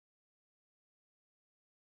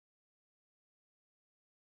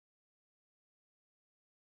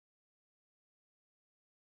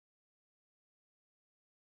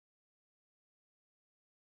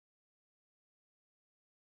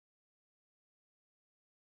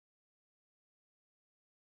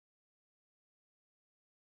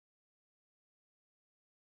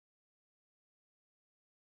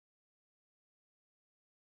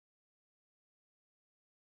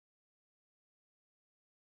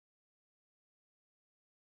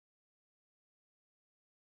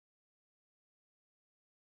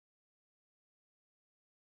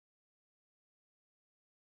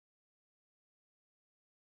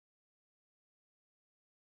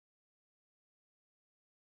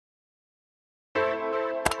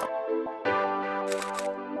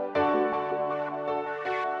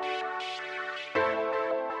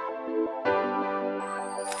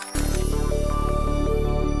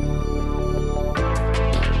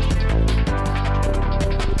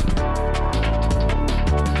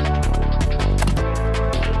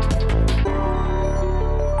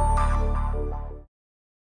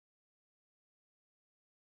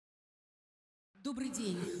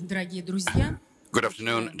Good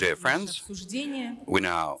afternoon, dear friends. We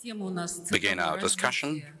now begin our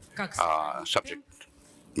discussion. Our subject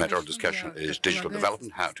matter of discussion is digital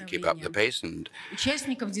development, how to keep up the pace, and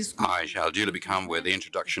I shall duly become with the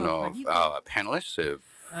introduction of our panelists, if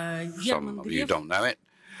some of you don't know it,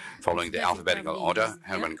 following the alphabetical order.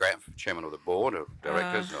 Herman Gref, Chairman of the Board of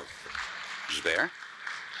Directors of Sberbank.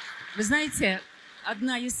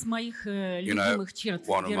 You know,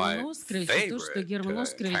 one of my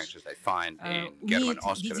favorite characters I find in German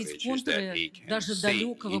Oseevskiy is that he can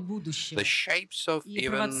see the shapes of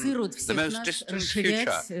even the most distant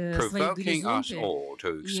future, provoking us all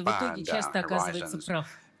to expand our horizons.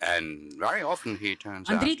 And very often he turns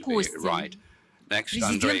out to be right. Next,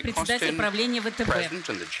 Andrey, Kostin, President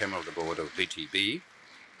and the Chairman of the Board of VTB.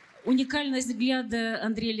 Уникальность взгляда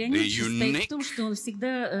Андрея Леонидовича состоит в том, что он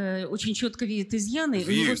всегда очень четко видит изъяны,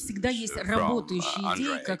 у него всегда есть работающие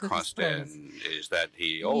идеи, как их исправить.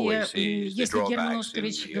 И если Герман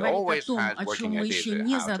Оскарович говорит о том, о чем мы еще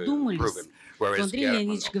не задумались, то Андрей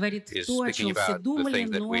Леонидович говорит то, о чем все думали,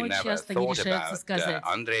 но часто не решается сказать.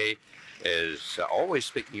 Is always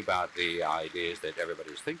speaking about the ideas that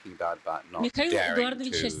everybody is thinking about, but not Mikhail daring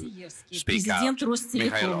to speak out.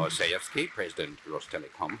 Mikhail Oseevskiy, President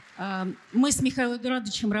Rostelecom. Мы с Михаилом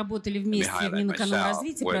Эдуардовичем работали вместе в Минэкономическом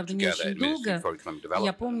развитии, правда, не очень долго.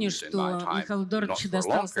 Я помню, что Михаилу Эдуардовичу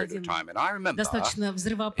достался один достаточно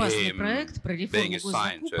взрывоопасный проект про реформу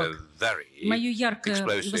госзакупок. Мое яркое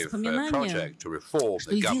воспоминание, что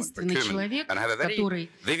единственный человек,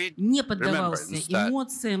 который не поддавался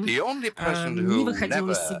эмоциям, не выходил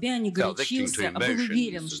из себя, не горячился, а был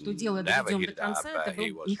уверен, что дело доведем до конца, это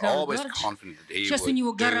был Михаил Эдуардович. Сейчас у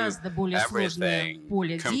него гораздо более сложное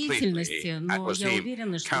поле деятельности, но я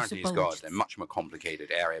уверена, что все получится.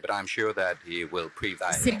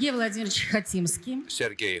 Сергей Владимирович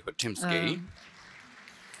Khotimskiy,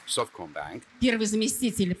 Sovcombank, первый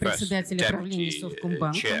заместитель председателя правления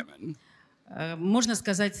Совкомбанка. Можно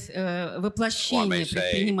сказать, воплощение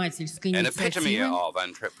предпринимательской инициативы.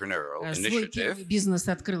 Свой первый бизнес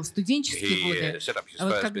открыл в студенческие годы. А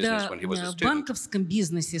вот когда в банковском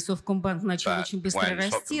бизнесе Совкомбанк начал очень быстро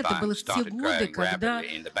расти, это было в те годы, когда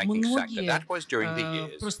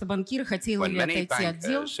многие просто банкиры хотели отойти от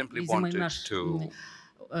дел, видимо, наш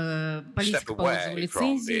политика по отзыву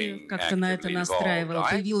лицензии как-то на это настраивала.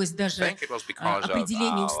 Появилось даже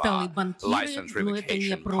определение усталые банкиры, но это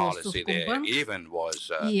не про Совкомбанк. И мы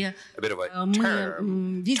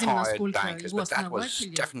видим, насколько его основатели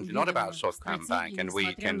стратегии,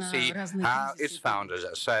 несмотря на разные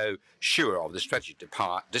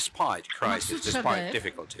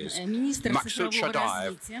кризисы. Министр цифрового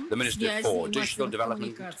развития,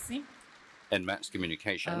 связи и массовых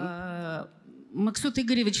коммуникаций. Maksut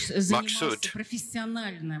занимался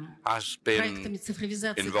профессиональным проектами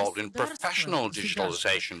цифровизации государства,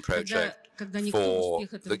 когда никто в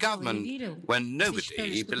успех этого дела не верил, все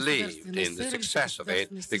считали, что государственный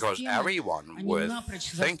сервис, государственная система, они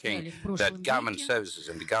напрочь застряли в прошлом веке, но то, что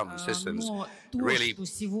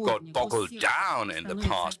сегодня госсектор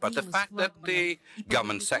становится флагманом и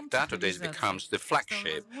government sector today becomes the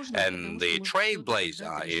flagship and the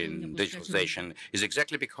trailblazer in digitalization is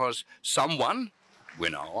exactly because someone we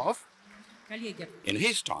know of in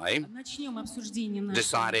his time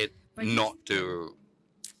decided not to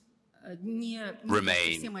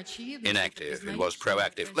remain inactive and was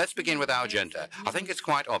proactive. Let's begin with our agenda. I think it's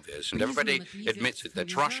quite obvious, and everybody admits it,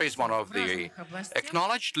 that Russia is one of the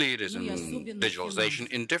acknowledged leaders in digitalization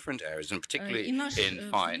in different areas, and particularly in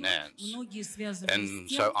finance. And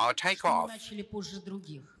so our takeoff,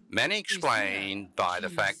 many explain by the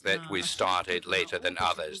fact that we started later than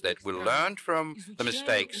others, that we learned from the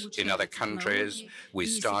mistakes in other countries, we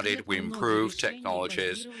improved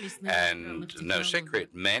technologies, and no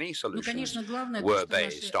secret, many solutions were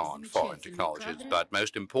based on foreign technologies. But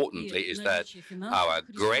most importantly is that our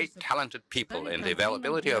great talented people in the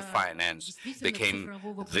availability of finance became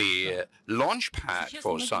the launch pad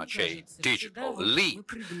for such a digital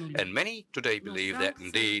leap. And many today believe that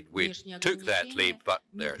indeed we took that leap, but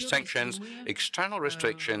there are sanctions, external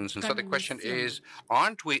restrictions, and so the question is,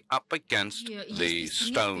 aren't we up against the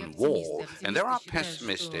stone wall? And there are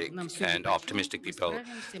pessimistic and optimistic people.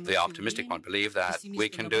 The optimistic one believe that we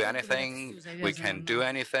can do anything, we can do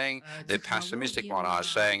anything. The pessimistic one are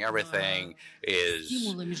saying everything is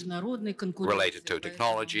related to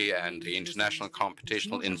technology and the international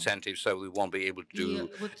computational incentives, so we won't be able to do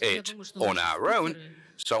it on our own.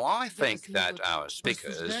 So I think that our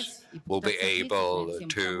speakers will be able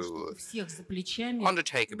to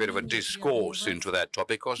undertake a bit of a discourse into that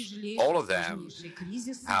topic, because all of them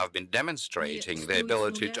have been demonstrating the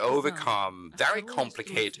ability to overcome very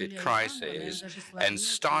complicated crises and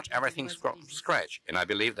start everything from scratch. And I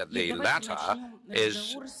believe that the latter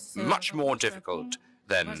is much more difficult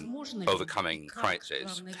than overcoming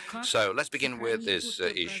crises. So let's begin with this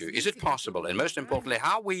issue. Is it possible, and most importantly,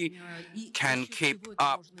 how we can keep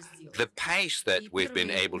up the pace that we've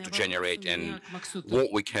been able to generate and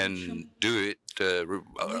what we can do it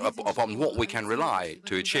upon what we can rely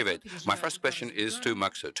to achieve it? My first question is to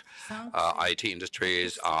Maksut. IT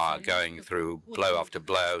industries are going through blow after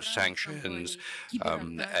blow, sanctions,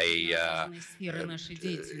 a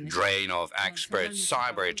drain of experts,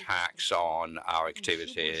 cyber attacks on our activities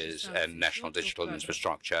and national digital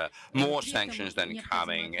infrastructure, more sanctions than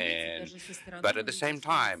coming in. But at the same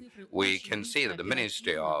time, we can see that the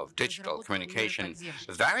Ministry of Digital Communication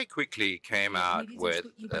very quickly came out with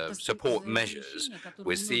support measures.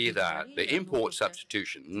 We see that the import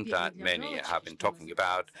substitution that many have been talking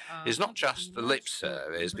about is not just the lip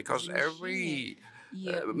service, because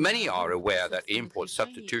many are aware that import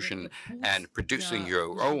substitution and producing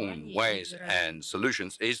your own ways and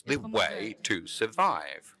solutions is the way to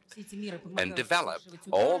survive and develop.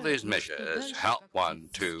 All these measures help one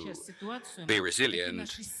to be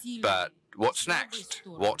resilient, but what's next?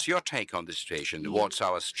 What's your take on the situation? What's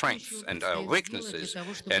our strengths and our weaknesses?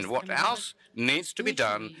 And what else needs to be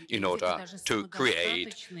done in order to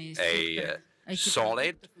create a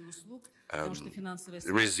solid,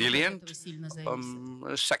 resilient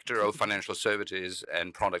sector of financial services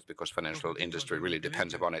and products, because financial industry really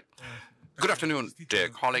depends upon it. Good afternoon, dear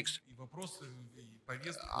colleagues.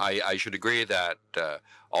 I should agree that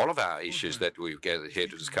all of our issues that we've gathered here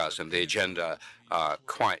to discuss and the agenda are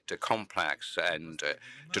quite complex, and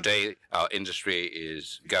today our industry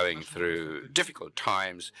is going through difficult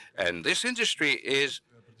times, and this industry is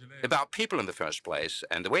about people in the first place,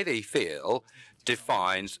 and the way they feel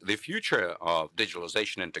defines the future of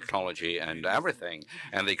digitalization and technology and everything,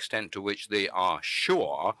 and the extent to which they are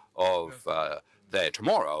sure of their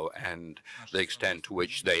tomorrow and the extent to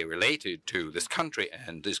which they related to this country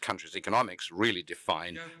and this country's economics really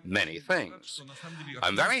define many things.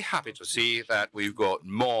 I'm very happy to see that we've got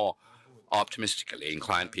more optimistically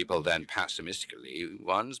inclined people than pessimistically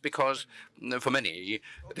ones, because for many,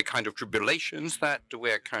 the kind of tribulations that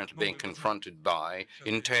we're currently being confronted by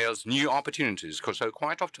entails new opportunities. Because so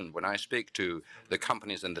quite often when I speak to the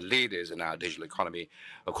companies and the leaders in our digital economy,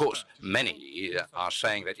 of course, many are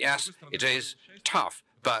saying that, yes, it is tough,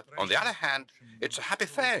 but on the other hand, it's a happy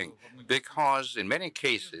thing, because in many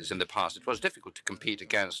cases in the past it was difficult to compete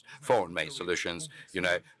against foreign-made solutions. You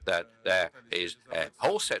know, that there is a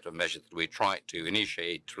whole set of measures that we tried to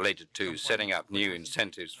initiate related to setting up new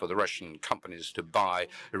incentives for the Russian companies to buy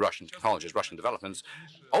Russian technologies, Russian developments.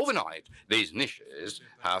 Overnight, these niches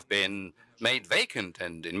have been made vacant,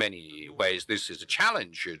 and in many ways this is a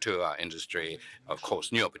challenge to our industry. Of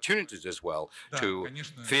course, new opportunities as well to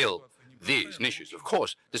fill these niches. Of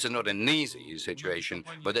course, this is not an easy situation,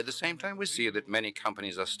 but at the same time, we see that many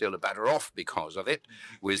companies are still better off because of it.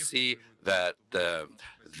 We see that the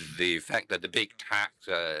fact that the big techs,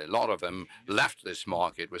 a lot of them left this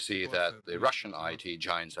market. We see that the Russian IT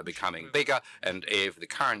giants are becoming bigger, and if the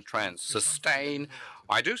current trends sustain,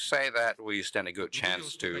 I do say that we stand a good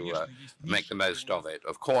chance to make the most of it.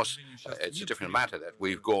 Of course, it's a different matter that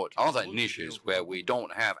we've got other niches where we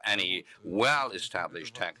don't have any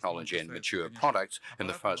well-established technology and mature products. In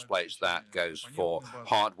the first place, that goes for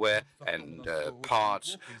hardware and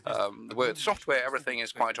parts. With software, everything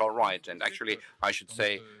is quite all right. And actually, I should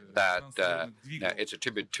say that it's a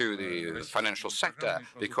tribute to the financial sector,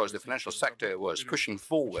 because the financial sector was pushing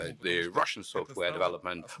forward the Russian software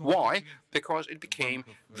development. Why? Because it became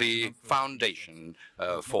the foundation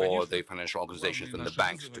for the financial organizations and the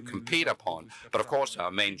banks to compete upon. But of course,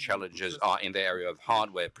 our main challenges are in the area of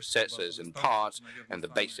hardware, processors and parts, and the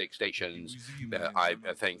basic stations. I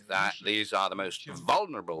think that these are the most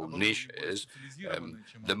vulnerable niches.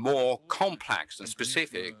 The more complex and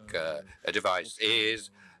specific a device is,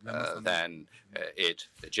 then it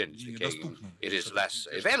is less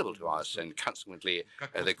available to us, and consequently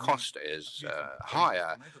the cost is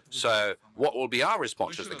higher. So what will be our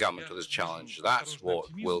response as the government to this challenge? That's what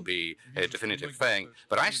will be a definitive thing.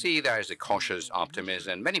 But I see there is a cautious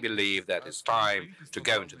optimism. Many believe that it's time to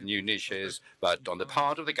go into the new niches, but on the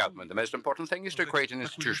part of the government, the most important thing is to create an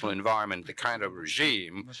institutional environment, the kind of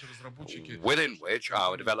regime within which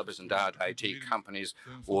our developers and our IT companies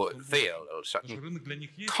will feel a certain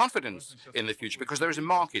confidence in the future because there is a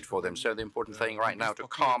market for them. So the important thing right now to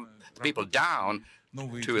calm the people down,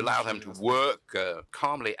 to allow them to work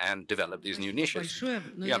calmly and develop these new niches.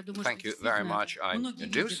 Yeah, thank you very much. I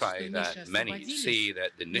do say that many see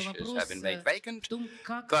that the niches have been made vacant,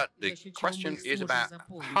 but the question is about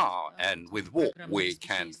how and with what we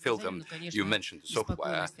can fill them. You mentioned the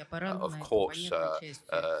software. Of course,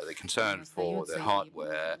 the concern for the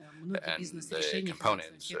hardware and the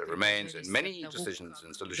components remains, and many decisions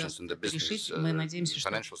and solutions in the business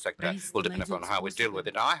financial sector will depend upon how we deal with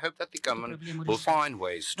it. I hope that the government will find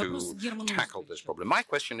ways to tackle this problem. My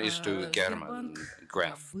question is to Herman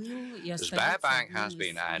Gref. Sberbank has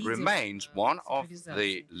been and remains one of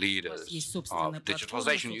the leaders of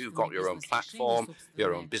digitalization. You've got your own platform,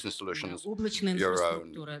 your own business solutions, your own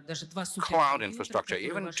cloud infrastructure,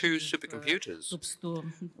 even 2 supercomputers,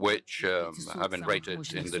 which have been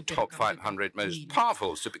rated in the top 500 most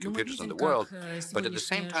powerful supercomputers in the world. But at the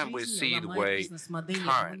same time, we see the way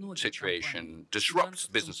current situation disrupts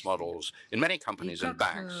business models in many companies and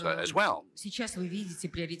banks as well.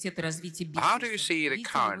 How do you see the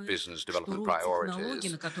current business development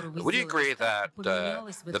priorities? Would you agree that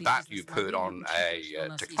the bet you put on a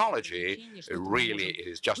technology really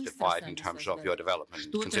is justified in terms of your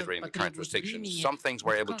development, considering the current restrictions? Some things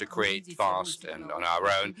we're able to create fast and on our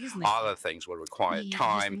own, other things will require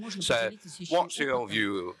time. So what's your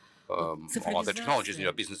view on the technologies in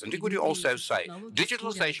your business? And could you also say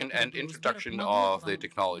digitalization and introduction of the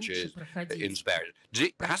technologies in Sber,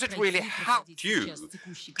 has it really helped you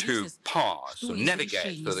to pass or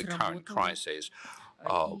navigate through the current crisis?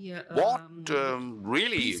 What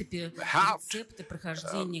really helped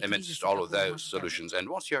amidst all of those solutions, and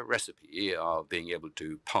what's your recipe of being able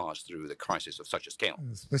to pass through the crisis of such a scale?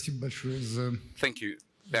 Thank you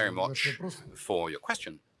very much for your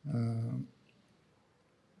question.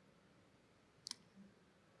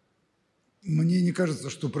 It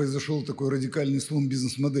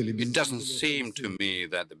doesn't seem to me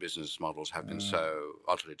that the business models have been so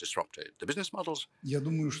utterly disrupted. The business models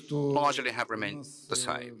largely have remained the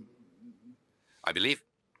same. I believe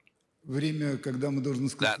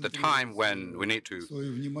that the time when we need to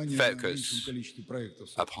focus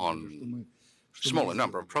upon smaller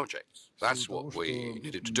number of projects, that's what we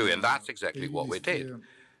needed to do, and that's exactly what we did.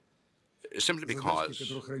 Simply because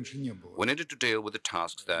we needed to deal with the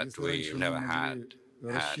tasks that we never had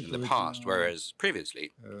in the past, whereas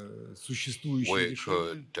previously we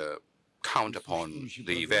could count upon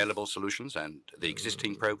the available solutions and the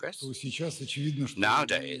existing progress.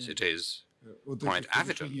 Nowadays, it is quite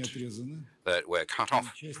evident that we're cut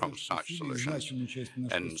off from such solutions.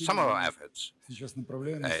 And some of our efforts,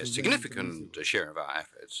 a significant share of our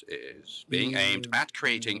efforts, is being aimed at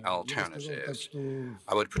creating alternatives.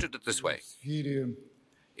 I would put it this way.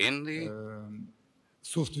 In the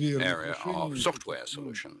area of software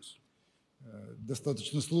solutions,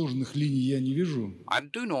 I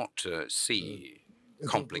do not see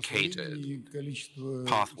complicated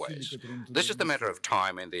pathways. This is the matter of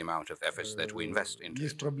time and the amount of efforts that we invest into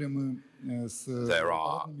it. There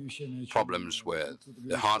are problems with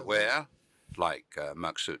the hardware, like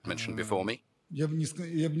Maksut mentioned before me. So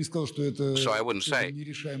I wouldn't say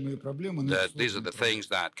that these are the things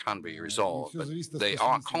that can be resolved, but they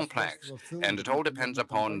are complex, and it all depends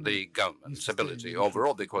upon the government's ability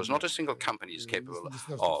overall, because not a single company is capable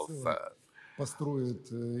of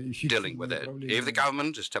dealing with it. If the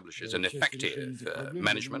government establishes an effective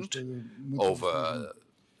management over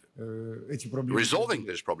resolving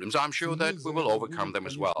these problems, I'm sure that we will overcome them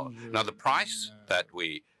as well. Now, the price that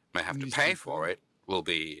we may have to pay for it will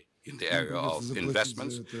be in the area of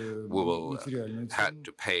investments. We will have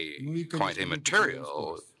to pay quite a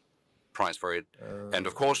material price for it, and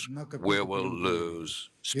of course we will lose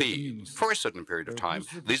speed for a certain period of time.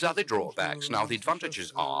 These are the drawbacks. Now the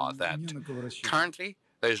advantages are that currently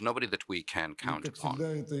there is nobody that we can count upon.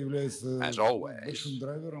 As always,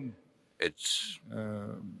 it's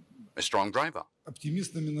a strong driver.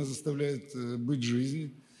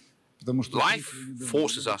 Life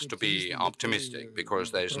forces us to be optimistic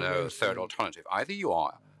because there is no third alternative. Either you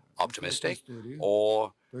are optimistic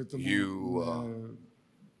or you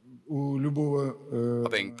are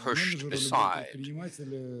being pushed aside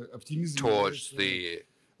towards the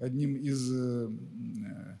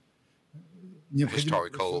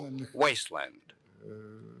historical wasteland.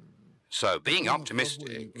 So being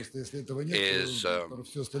optimistic is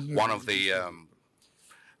one of the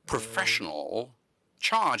professional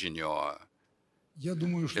charge in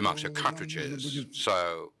amongst your cartridges,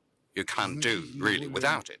 so you can't do really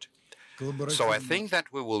without it. So I think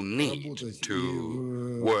that we will need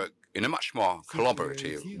to work in a much more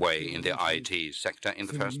collaborative way in the IT sector in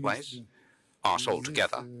the first place, are sold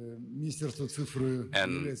together. And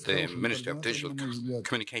the Ministry of Digital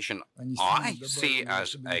Communication, I see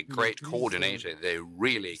as a great coordinator. They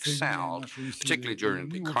really excelled, particularly during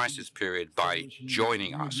the crisis period, by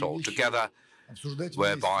joining us all together,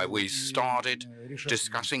 whereby we started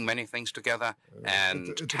discussing many things together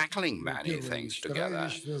and tackling many things together.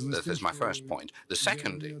 This is my first point. The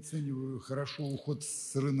second,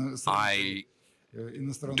 I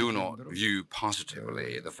do not view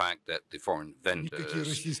positively the fact that the foreign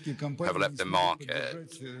vendors have left the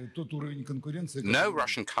market. No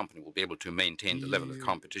Russian company will be able to maintain the level of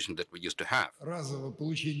competition that we used to have.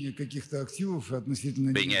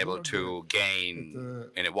 Being able to gain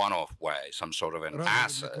in a one-off way some sort of an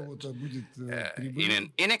asset in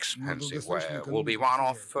an inexpensive way will be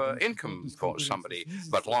one-off income for somebody,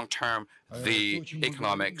 but long-term the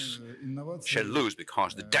economics shall lose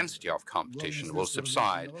because the density of competition will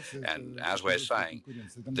subside. And as we're saying,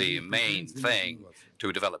 the main thing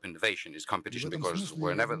to develop innovation is competition, because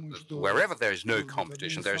wherever there is no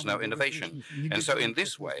competition, there is no innovation. And so in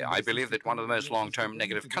this way, I believe that one of the most long-term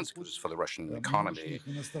negative consequences for the Russian economy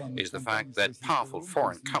is the fact that powerful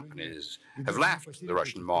foreign companies have left the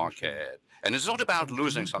Russian market. And it's not about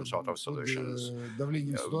losing some sort of solutions,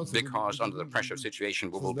 because under the pressure of situation,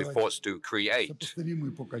 we will be forced to create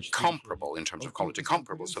comparable, in terms of quality,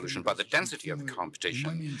 comparable solution. But the density of the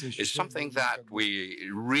competition is something that we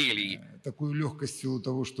really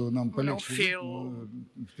feel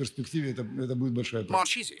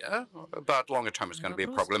much easier, but longer term is going to be a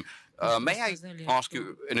problem. May I ask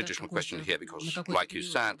you an additional question here? Because, like you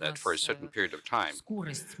said, that for a certain period of time,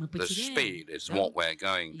 the speed is what we're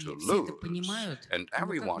going to lose, and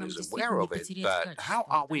everyone is aware of it. But how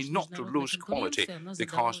are we not to lose quality?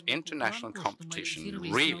 Because international competition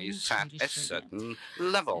really set a certain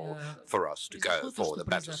level for us to go for the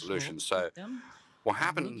better solution. So what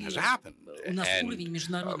happened has happened, and I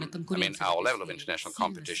mean, our level of international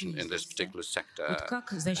competition in this particular sector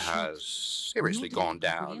has seriously gone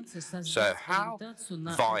down. So how,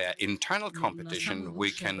 via internal competition,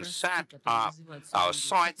 we can set up our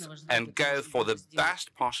sights and go for the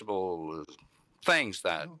best possible things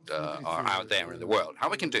that are out there in the world? How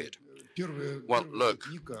we can do it? Well, look,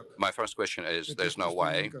 my first question is, there's no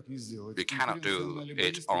way. You cannot do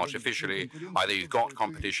it artificially. Either you've got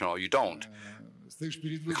competition or you don't.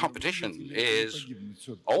 The competition is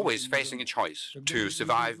always facing a choice to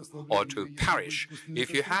survive or to perish.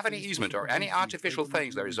 If you have any easement or any artificial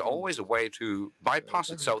things, there is always a way to bypass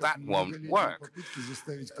it, so that won't work.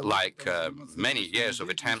 Like many years of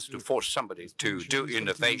attempts to force somebody to do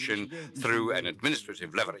innovation through an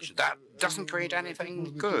administrative leverage, that doesn't create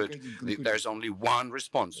anything good. There's only one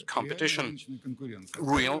response: competition,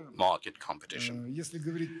 real market competition.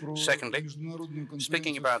 Secondly,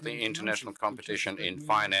 speaking about the international competition in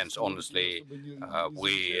finance, honestly,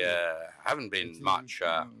 we haven't been much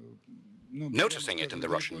noticing it in the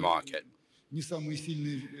Russian market.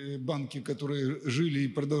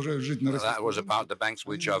 That was about the banks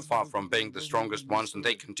which are far from being the strongest ones, and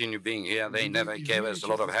they continue being here. They never gave us a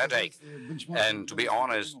lot of headache. And to be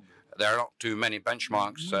honest, there are not too many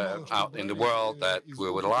benchmarks out in the world that we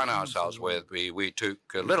would align ourselves with. We took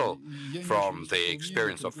little from the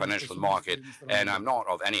experience of financial market, and I'm not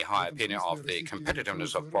of any high opinion of the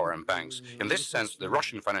competitiveness of foreign banks. In this sense, the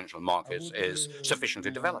Russian financial markets is sufficiently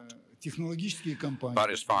developed. But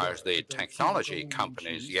as far as the technology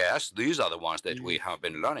companies, yes, these are the ones that we have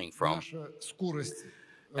been learning from.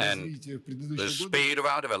 And the speed of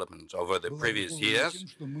our development over the previous years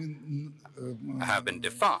have been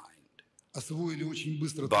defined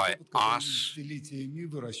by us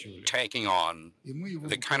taking on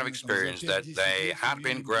the kind of experience that they had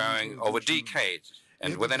been growing over decades.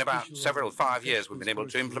 And within about 5 years, we've been able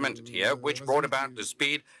to implement it here, which brought about the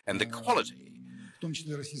speed and the quality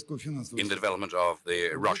in the development of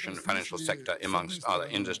the Russian financial sector, amongst other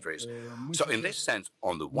industries. So in this sense,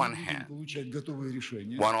 on the one hand,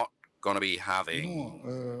 we're not going to be having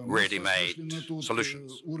ready-made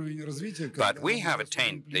solutions. But we have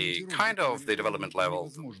attained the kind of the development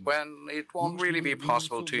level when it won't really be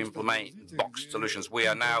possible to implement boxed solutions. We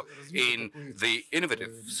are now in the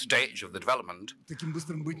innovative stage of the development,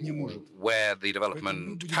 where the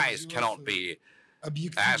development pace cannot be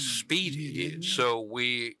as speedy, so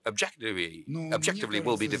we objectively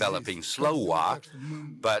will be developing slower.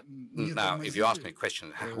 But now, if you ask me a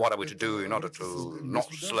question, what are we to do in order to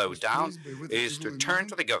not slow down, is to turn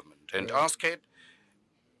to the government and ask it,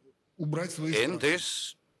 in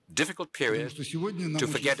this difficult period to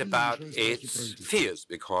forget about its fears,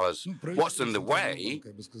 because what's in the way,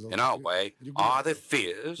 in our way, are the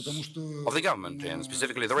fears of the government, and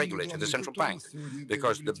specifically the regulator, the central bank,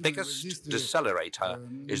 because the biggest decelerator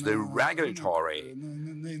is the regulatory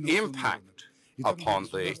impact upon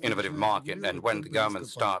the innovative market. And when the government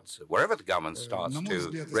starts, wherever the government starts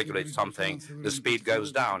to regulate something, the speed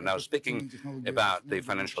goes down. Now, speaking about the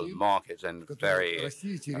financial markets and very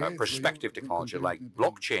prospective technology like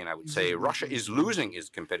blockchain, I would say Russia is losing its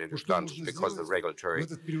competitive advantage because of the regulatory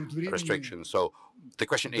restrictions. So the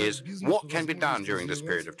question is, what can be done during this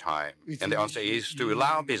period of time? And the answer is to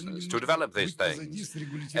allow business to develop these things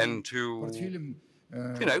and to,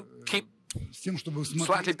 keep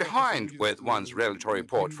slightly behind with one's regulatory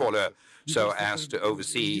portfolio so as to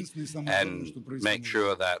oversee and make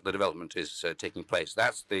sure that the development is taking place.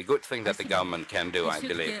 That's the good thing that the government can do, I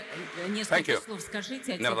believe. Thank you.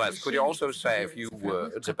 Nevertheless, could you also say a few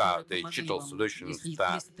words about the digital solutions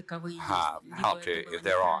that have helped you, if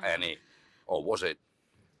there are any, or was it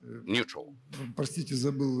neutral?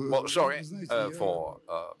 Well, sorry for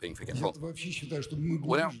being forgetful.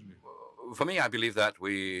 Well, for me, I believe that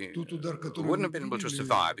we wouldn't have been able to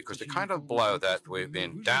survive, because the kind of blow that we've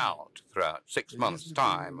been dealt throughout 6 months'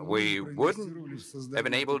 time, we wouldn't have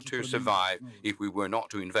been able to survive if we were not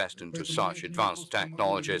to invest into such advanced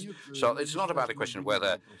technologies. So it's not about a question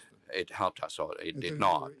whether it helped us or it did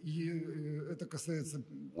not.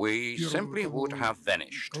 We simply would have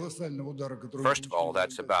vanished. First of all,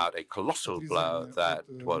 that's about a colossal blow that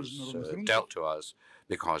was dealt to us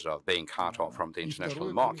because of being cut off from the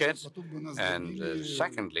international markets. And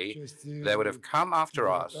secondly, they would have come after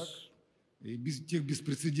us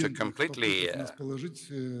to completely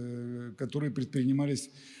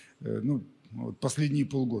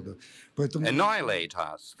annihilate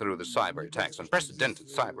us through the cyber attacks, unprecedented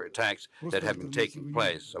cyber attacks that have been taking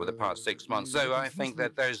place over the past 6 months. So I think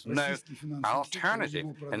that there's no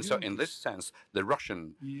alternative. And so in this sense, the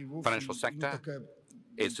Russian financial sector,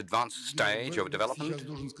 its advanced stage of development,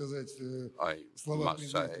 I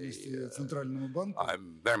must say,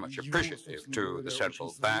 I'm very much appreciative to the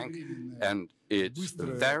central bank, and it's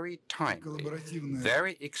very timely,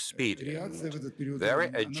 very expedient,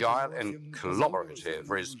 very agile and collaborative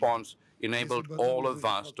response enabled all of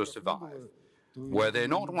us to survive. Were there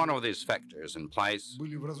not one of these factors in place,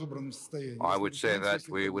 I would say that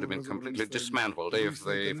we would have been completely dismantled. If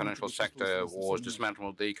the financial sector was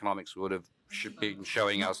dismantled, the economics would have been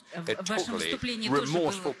showing us a totally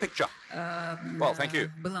remorseful picture. Well, thank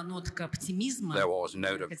you. There was a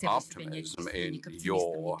note of optimism in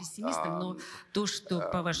your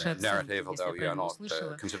narrative, although you are not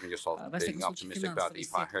considering yourself being optimistic. But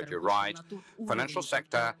if I heard you right, financial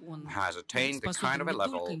sector has attained the kind of a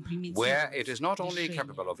level where it is not only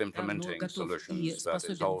capable of implementing solutions, but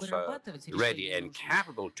is also ready and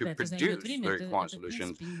capable to produce the required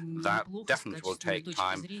solutions. That definitely will take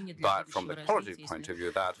time, but from the qualitative point of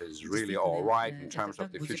view, that is really all right in terms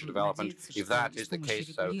of the future development. If that is the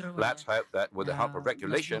case, so let's hope that with the help of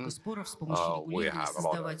regulation, we have a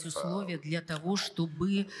lot of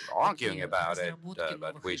arguing about it,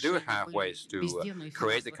 but we do have ways to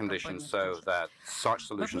create the conditions so that such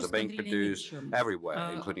solutions are being produced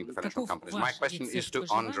everywhere, including the financial companies. My question is to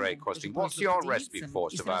Andrey, Kostin. What's your recipe for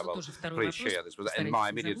survival? Please share this with us. And my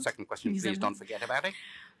immediate second question, please don't forget about it.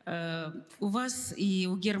 У вас и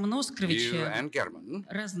у Германа Оскаровича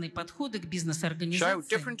разные подходы к бизнес-организации. Show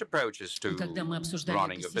different approaches to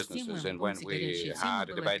running of businesses. And when we had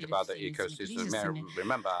a debate about the ecosystem,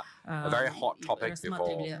 remember a very hot topic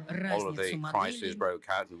before all of the crises broke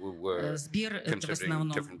out, and we were considering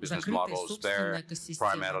different business models. There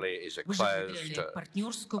primarily is a closed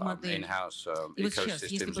in-house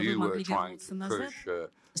ecosystem. You were trying to push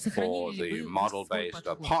for the model-based,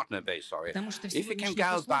 partner-based, If you can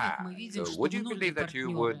go back, would you believe that you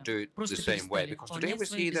would do it the same way? Because today we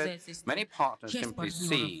see that many partners simply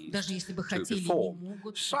cease to perform.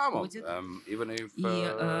 Some of them, even if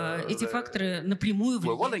we're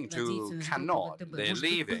willing to, cannot. They're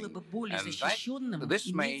leaving. And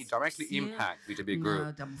this may directly impact B2B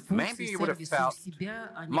Group. Maybe you would have felt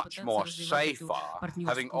much more safer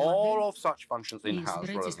having all of such functions in-house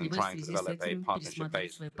rather than trying to develop a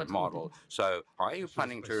partnership-based model. So are you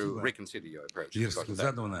planning to reconsider your approach?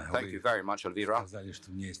 Thank you very much, Elvira.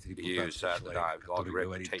 You said that I've got a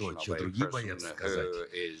reputation of a person who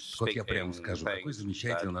is speaking things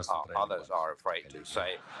that others are afraid to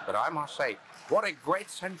say. But I must say, what a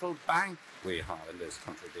great central bank we have in this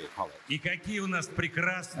country, dear colleagues.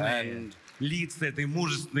 And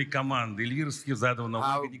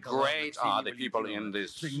how great are the people in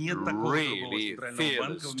this really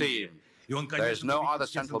fearless team. There is no other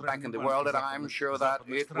central bank in the world, and I'm sure that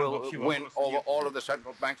it will win over all of the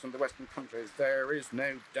central banks in the Western countries. There is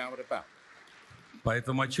no doubt about it.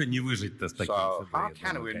 So how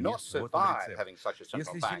can we not survive having such a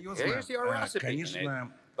central bank? Here's your recipe in it.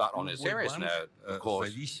 But on a serious note, of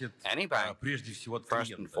course, any bank,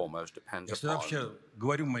 first and foremost, depends upon the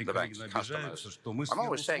bank's customers. I'm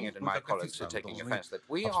always saying it, and my colleagues are taking offense, that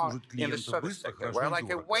we are in the service sector. We're like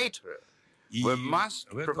a waiter. We must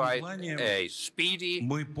provide a speedy and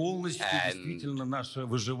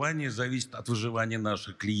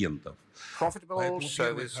profitable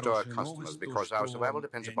service to our customers, because our survival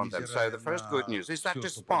depends upon them. So the first good news is that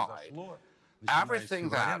despite everything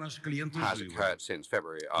that has occurred since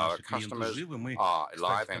February, our customers are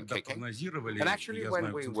alive and kicking. And actually,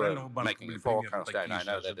 when we were making the forecast, and I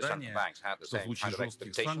know that the central banks had the same kind of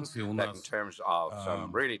expectations, that in terms of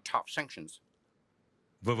some really tough sanctions,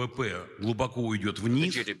 the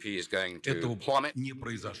GDP is going to plummet.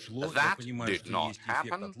 That did not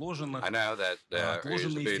happen. I know that there is a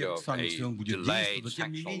bit of a delayed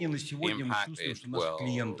sanctional impact. It will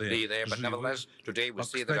be there, but nevertheless, today we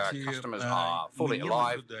see that our customers are fully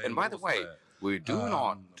alive. And by the way, we do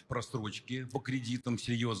not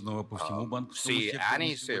see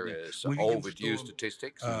any serious overdue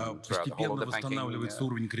statistics throughout the whole of the banking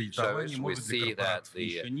service. We see that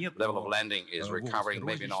the level of lending is recovering,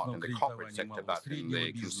 maybe not in the corporate sector, but in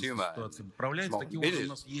the consumer and small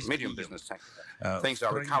business, medium business sector. Things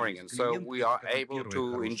are recovering, and so we are able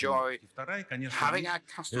to enjoy having our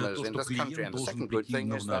customers in this country. And the second good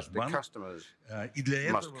thing is that the customers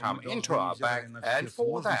must come into our bank, and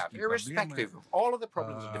for that, irrespective of all of the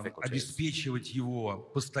problems and difficulties, we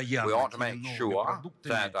ought to make sure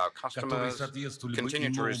that our customers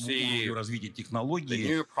continue to receive the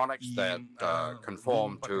new products that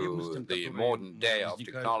conform to the modern day of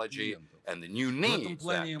technology and the new needs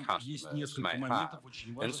that customers may have.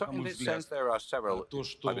 And so in this sense, there are several,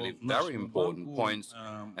 I believe, very important points,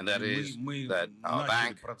 and that is that our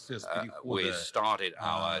bank, we started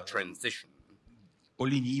our transition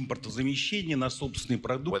within the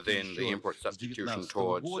import substitution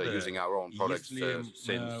towards using our own products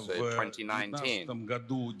since 2019. So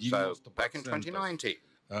back in 2019,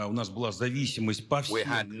 we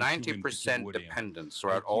had 90% dependence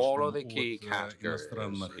throughout all of the key categories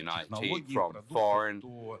in IT from foreign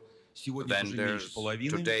vendors.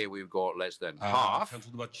 Today we've got less than half, and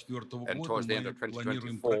towards the end of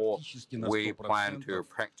 2024 we plan to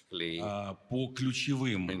practically,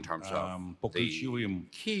 in terms of the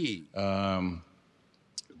key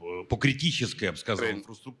по критической, я бы сказал,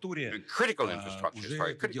 инфраструктуре, critical infrastructure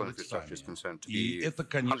is concerned to be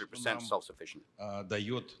 100% self-sufficient. And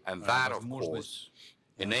that, of course,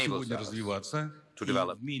 enables us to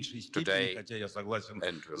develop today, and to a lesser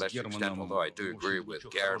extent, although I do agree with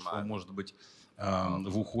Herman,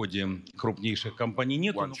 в уходе крупнейших компаний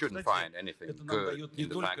нет. One shouldn't find anything good in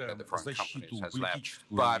the fact that the foreign companies has left.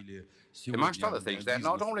 But amongst other things, that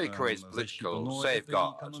not only creates political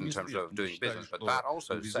safeguards in terms of doing business, but that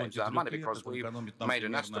also saves our money, because we made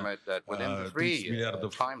an estimate that within the 3-year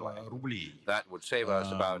timeline, that would save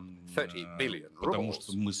us about 30 billion rubles,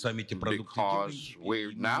 because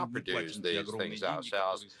we now produce these things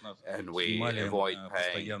ourselves, and we avoid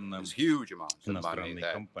paying these huge amounts of money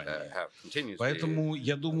that have continuously been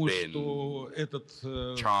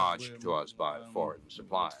charged to us by foreign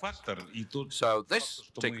suppliers. So this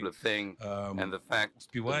particular thing, and the fact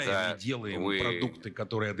that we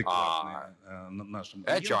are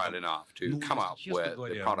agile enough to come up with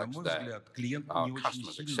the products that our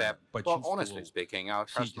customers accept. Well, honestly speaking, our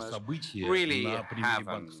customers really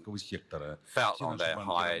haven't felt on their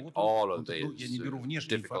hide all of these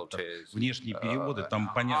difficulties.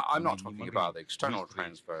 I'm not talking about the external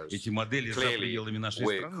transfers. Clearly,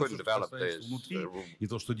 we couldn't develop these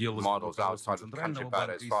models outside of the country, but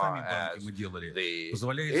as far as the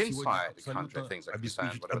inside the country things are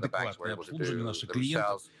concerned, whatever the banks were able to do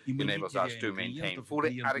themselves enables us to maintain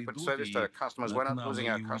fully adequate service to our customers. We're not losing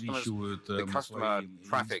our customers. The customer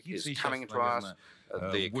traffic is coming to us.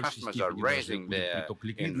 The customers are raising their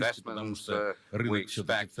investments. We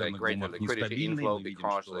expect a greater liquidity inflow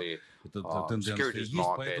because the securities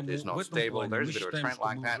market is not stable. There is a bit of a trend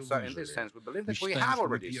like that. So in this sense, we believe that we have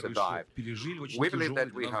already survived. We believe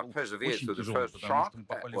that we have persevered through the first shock.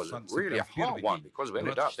 That was really a hard one, because we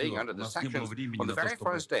ended up being under the sanctions on the very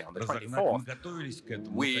first day, on the 24th.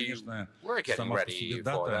 We were getting ready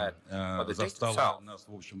for that, but the date itself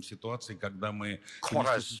caught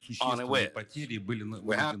us unaware.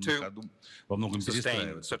 We had to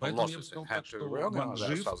sustain certain losses and had to reorganize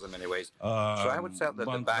ourselves in many ways. So I would say that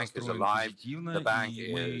the bank is alive. The bank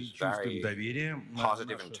is very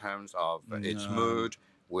positive in terms of its mood.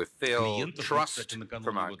 We feel trust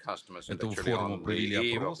from our customers, and actually on the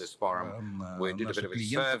eve of this forum, we did a bit of a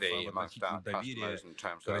survey amongst our customers in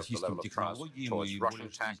terms of the level of trust towards Russian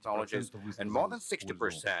technologies, and more than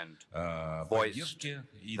 60% voiced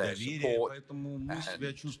their support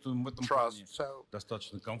and trust. So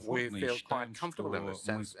we feel quite comfortable in this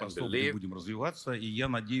sense and believe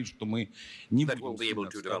that we'll be able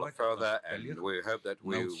to develop further, and we hope that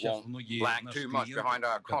we won't lag too much behind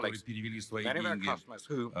our colleagues. Many of our customers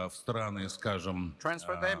who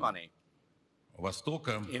transfer their money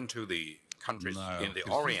into the countries in the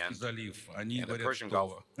Orient, in the Persian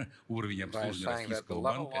Gulf, by saying that the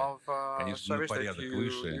level of service that you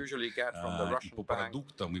usually get from the Russian bank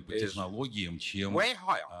is way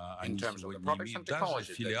higher in terms of the products and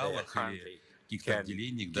technologies that they are currently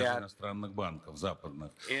отделениях даже иностранных банков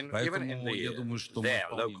западных. Поэтому я думаю, что мы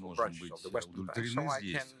вполне можем быть удовлетворены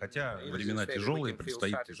здесь. Хотя времена тяжелые,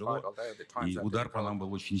 предстоит тяжело, и удар по нам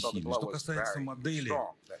был очень сильный. Что касается модели,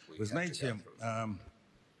 вы знаете,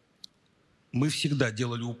 мы всегда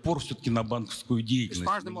делали упор все-таки на банковскую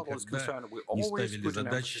деятельность. Мы никогда не ставили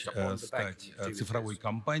задач стать цифровой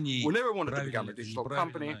компанией. Правильно или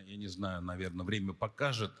неправильно, я не знаю, наверное, время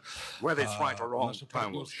покажет. Наша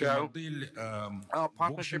партнерская модель, в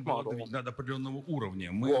общем, была доведена до определенного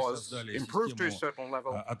уровня. Мы создали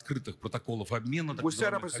систему открытых протоколов обмена, так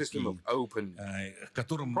называемых API, к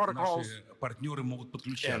которым наши партнеры могут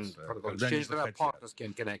подключаться, когда они захотят.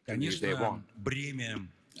 Конечно, бремя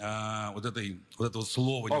вот этого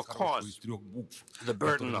слова нехорошего из 3 букв,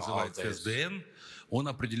 которое называется SDN, он в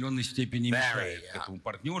определенной степени мешает этому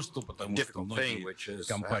партнерству, потому что многие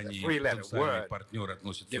компании, потенциальные партнеры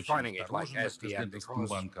относятся очень осторожно к президентским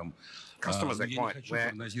банкам. Я не хочу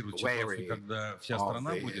прогнозировать ситуацию, когда вся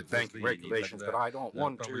страна будет в SDN, и тогда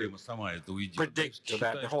проблема сама это уйдет. Я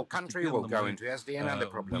считаю, что постепенно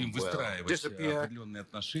мы будем выстраивать определенные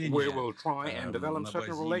отношения на базе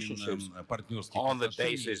партнерских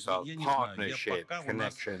отношений. Я не знаю, пока у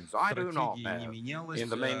нас стратегия не менялась,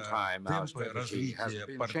 темпы развития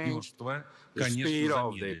партнерства,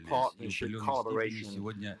 конечно, замедлились. И в определенной степени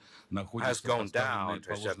сегодня находятся поставленные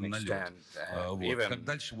положенные на лед. Как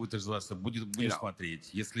дальше будет развиваться, будем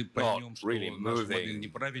смотреть. Если поймем, что наша модель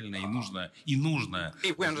неправильная и нужно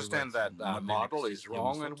модель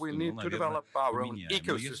поменяем. Но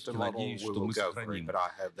я все-таки надеюсь, что мы сохраним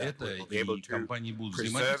это, и компании будут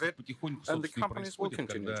взаимодействовать потихоньку, собственно, и происходит,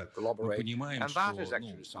 когда мы понимаем, что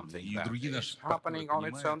и другие наши партнеры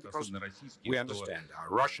понимают, особенно российские, что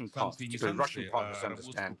санкции работать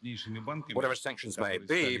с крупнейшими банками, whatever sanctions may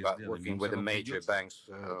be, but working with the major banks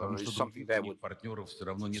is something they would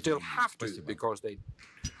still have to, because they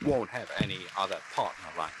won't have any other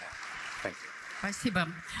partner like that. Thank you. Спасибо.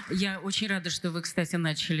 Я очень рада, что вы, кстати,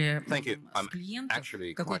 начали с клиентов.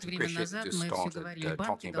 Какое-то время назад мы все говорили,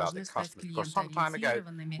 банки должны стать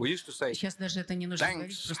клиентоориентированными. Сейчас даже это не нужно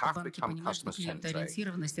говорить, просто банки понимают, что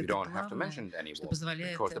клиентоориентированность — это главное, что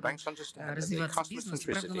позволяет развиваться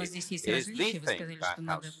бизнесу. Правда, у нас здесь есть различия. Вы сказали, что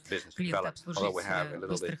надо клиента обслужить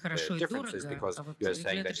быстро, хорошо и дорого, а вот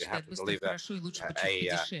регулятор считает быстро, хорошо и лучше, почти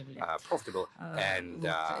дешевле.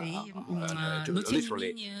 Но тем не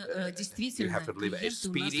менее, действительно, deliver a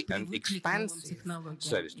speedy and expansive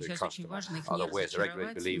service to customers. Otherwise, the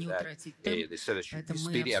regulator believes that the service should be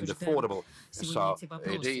speedy and affordable. So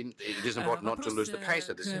it is important not to lose the pace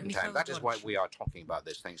at the same time. That is why we are talking about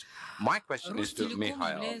these things. My question is to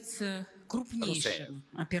Mikhail.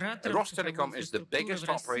 Rostelecom is the biggest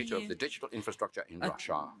operator of the digital infrastructure in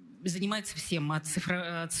Russia. It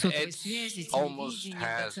almost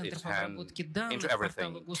has its hand into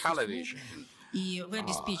everything. Television, И вы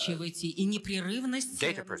обеспечиваете и непрерывность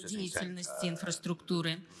деятельности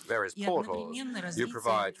инфраструктуры, и одновременно развитие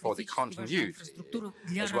критической инфраструктуры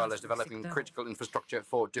для разных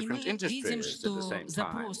секторов. И мы видим, что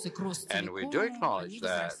запросы к Ростелекому, они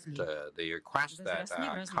возросли.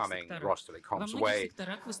 Во многих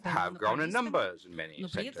секторах вы стали монополистом, но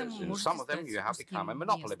при этом можете стать узким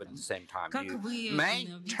местом. Как вы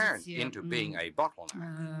видите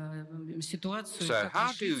ситуацию,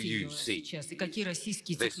 как решить ее сейчас? Какие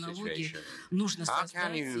российские технологии нужно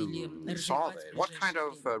создать или развивать? What kind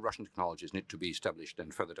of Russian technologies need to be established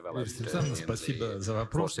and further developed Спасибо за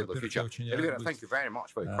вопрос. Elvira, thank you very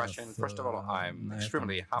much for your question. First of all, I'm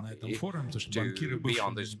extremely happy to be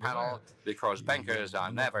on this panel because bankers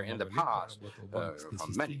are never in the past. For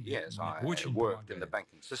many years, I worked in the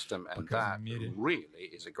banking system, and that really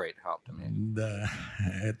is a great help to me. Да,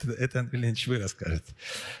 это Андрей Леонидович, вы расскажете.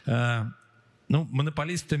 Ну,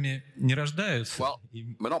 монополистами не рождаются, Well,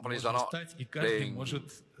 и monopolies are можно not стать, и каждый being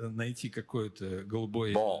может найти какой-то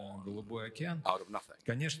голубой океан. out of nothing.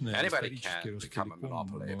 Конечно, Anybody исторически can become a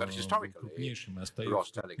monopoly, but Ростелеком был historically, крупнейшим и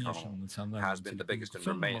остается крупнейшим Rostelecom национальным has been the biggest and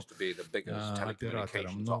remains to be the biggest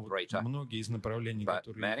оператором. telecommunications Но operator. многие из направлений, But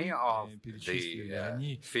которые many of вы перечислили, the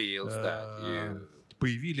они fields that you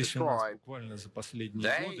появились у нас described, буквально за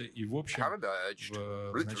последние годы и, в общем, have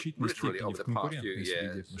emerged в значительной literally степени over в the past few конкурентной среде,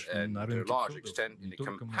 years, потому что мы and на to a рынке large кодов extent in не the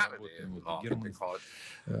только мы competitive работаем, вот market, Герман because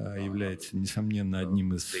является, несомненно,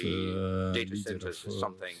 одним из the data лидеров centers is в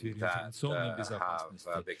something сфере that информационной have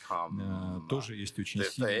безопасности. become Тоже есть очень the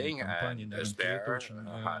сильные thing, компании на and рынке, это Sber очень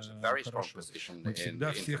has a very strong хорошо. position Мы in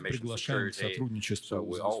всегда всех information приглашаем к security, сотрудничеству so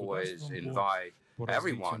we с always государством invite по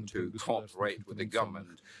everyone to развитию cooperate with the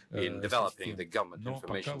government in developing the government Но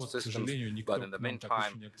пока information вот, к systems, сожалению, никто but in к the нам так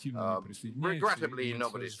meantime, очень активно не присоединяется. regrettably,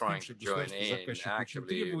 nobody's trying to join in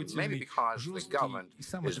actively, maybe because the government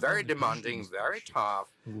is very demanding, very tough,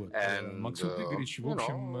 and Maksut Игоревич, в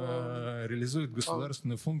общем, реализует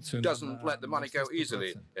государственную функцию doesn't let the money go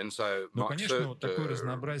easily, and so Но, конечно, вот такое Maksut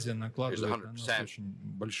разнообразие накладывает на нас 100% очень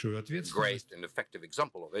большую great ответственность. and effective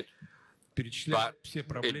example of it. Перечислять But все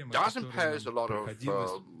проблемы, it does которые impose a нам lot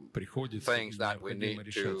of приходится things и that we необходимо need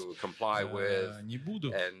решать. to comply with, Не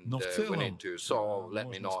буду, and но в we целом need to solve. Let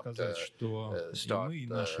me можно not сказать, что и start мы, и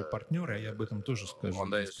наши партнеры, а я об этом тоже скажу on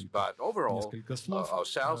this, but overall, несколько слов,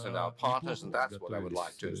 ourselves and our partners, and that's what I would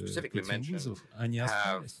like to specifically mention,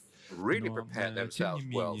 have really prepared themselves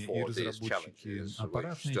well for these challenges,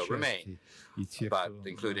 which still remain, but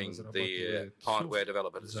including the hardware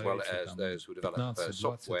developers as well as those who develop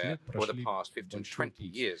software over the past 15 to 20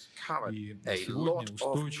 years covered a lot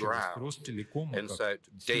of ground. And so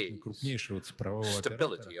today,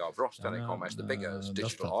 stability of Rostelecom as the biggest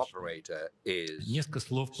digital operator is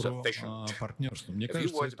sufficient. A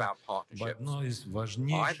few words about partnerships.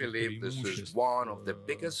 I believe this is one of the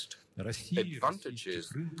biggest advantages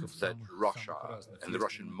that Russia and the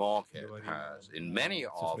Russian market has in many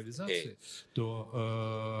of its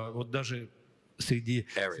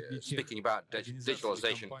areas. Speaking about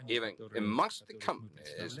digitalization, even amongst the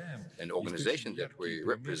companies and organizations that we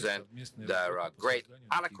represent, there are great,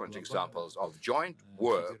 eloquent examples of joint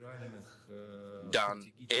work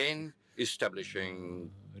done in establishing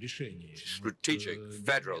strategic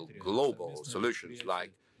federal global solutions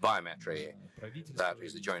like biometry. That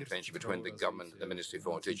is the joint venture between the government, the Ministry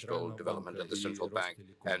for Digital Development and the Central Bank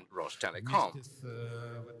and Rostelecom.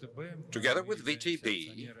 Together with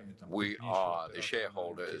VTB, we are the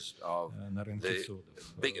shareholders of the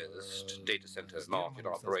biggest data center market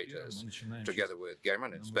operators. Together with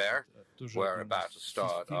Herman and Sber, we're about to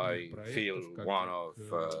start, I feel, one of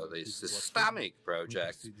the systemic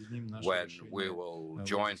projects when we will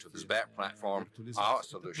join to the Sber platform our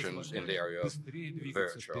solutions in the area of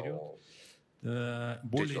virtual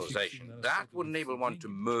digitalization. That would enable one to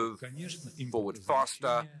move forward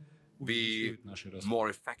faster, be more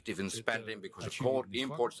effective in spending because of course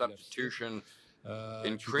import substitution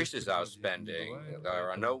increases our spending.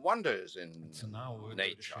 There are no wonders in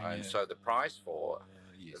nature, and so the price for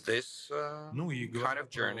this kind of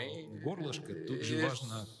journey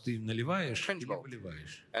is tangible.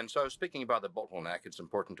 And so speaking about the bottleneck, it's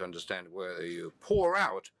important to understand whether you pour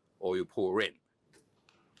out or you pour in.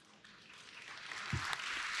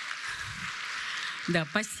 Да,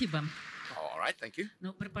 спасибо. All right, thank you.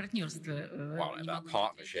 Но про партнерство Well, about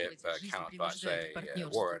partnership, cannot but say a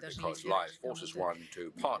word because life forces one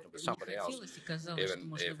to partner with somebody else.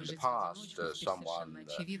 Even if in the past someone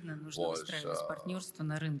was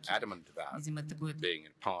adamant about being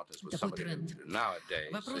in partners with somebody,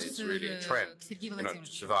 nowadays it's really a trend to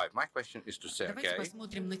survive. My question is to Sergey.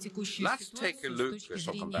 Let's take a look at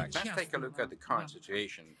Sovcombank. Let's take a look at the current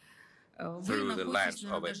situation through the lens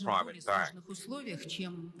of a private bank.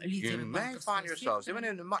 You may find yourselves even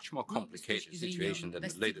in a much more complicated situation than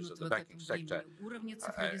the leaders of the banking sector.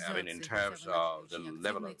 I mean, in terms of the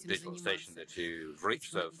level of digitalization that you've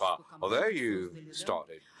reached so far, although you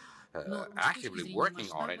started actively working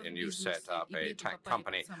on it and you set up a tech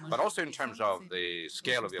company, but also in terms of the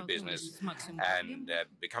scale of your business and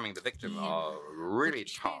becoming the victim of really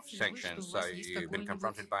tough sanctions. So you've been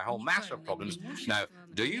confronted by a whole mass of problems. Now,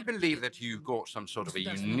 do you believe that you've got some sort of a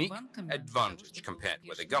unique advantage compared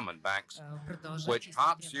with the government banks, which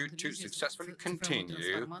helps you to successfully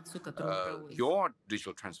continue your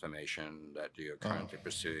digital transformation that you're currently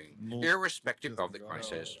pursuing, irrespective of the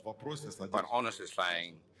crisis? But honestly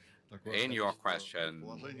saying, in your question,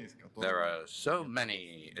 there are so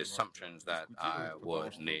many assumptions that I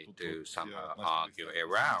would need to somehow argue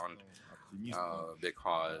around.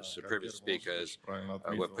 because the previous speakers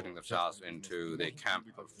were putting themselves into the camp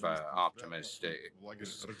of optimistic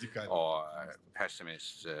or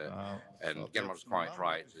pessimists. And German was quite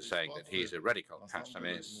right saying that he's a radical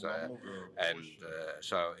pessimist.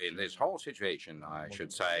 So in this whole situation, I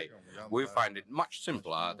should say, we find it much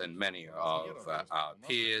simpler than many of our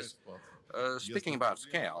peers. Speaking about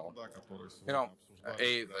scale,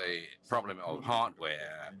 if a problem of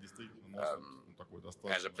hardware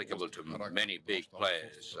as applicable to many big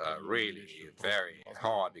players, really very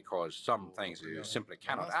hard because some things you simply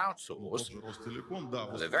cannot outsource.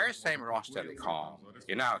 The very same Rostelecom,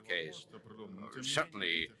 in our case,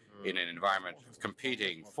 certainly in an environment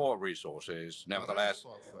competing for resources, nevertheless,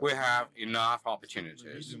 we have enough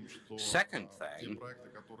opportunities. Second thing,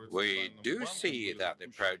 we do see that the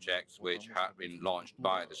projects which have been launched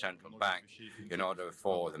by the central bank in order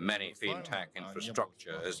for the many fintech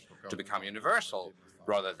infrastructures to become universal,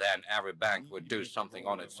 rather than every bank would do something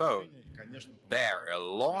on its own, bear a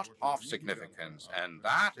lot of significance, and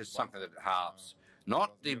that is something that helps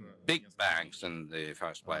not the big banks in the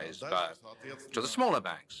first place, but to the smaller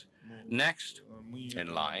banks. Next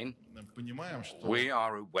in line, we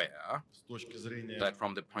are aware that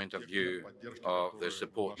from the point of view of the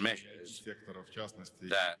support measures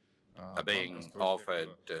that are being offered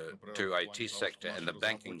to IT sector and the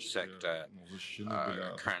banking sector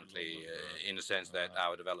currently, in the sense that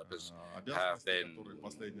our developers have been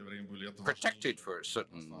protected for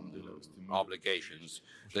certain obligations.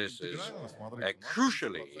 This is a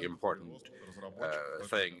crucially important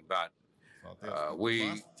thing, but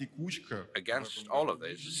we, against all of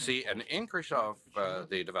this, see an increase of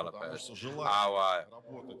the developers. Our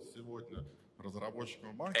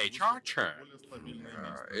HR churn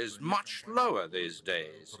is much lower these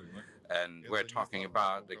days, and we're talking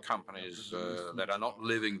about the companies that are not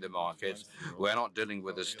living the markets. We're not dealing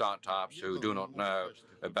with the startups who do not know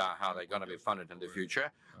about how they're going to be funded in the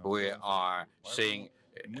future. We are seeing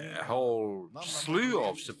a whole slew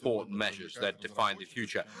of support measures that define the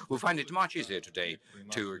future. We find it much easier today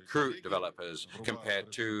to recruit developers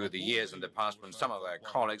compared to the years in the past when some of our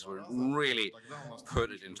colleagues would really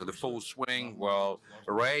put it into the full swing, well,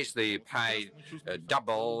 raise the pay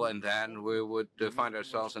double, and then we would find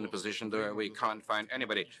ourselves in a position where we can't find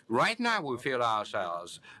anybody. Right now, we feel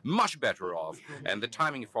ourselves much better off, and the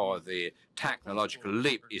timing for the technological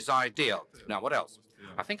leap is ideal. Now, what else?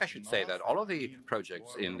 I think I should say that all of the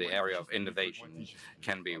projects in the area of innovation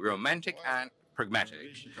can be romantic and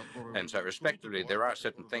pragmatic. And so respectively, there are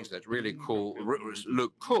certain things that really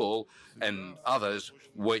look cool, and others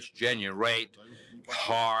which generate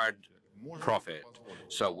hard profit.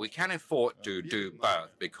 So we can afford to do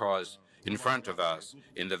both, because in front of us,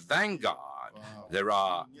 in the vanguard, there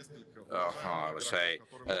are I would say,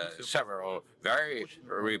 several very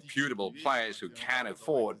reputable players who can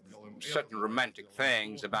afford certain romantic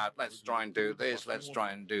things about let's try and do this, let's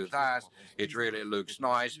try and do that. It really looks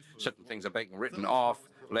nice. Certain things are being written off.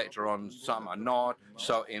 Later on, some are not.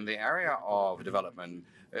 So in the area of development,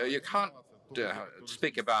 you can't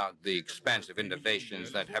speak about the expensive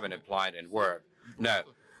innovations that haven't applied and worked. No,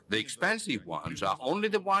 the expensive ones are only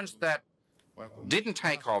the ones that didn't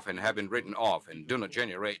take off and have been written off and do not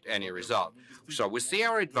generate any result. So we see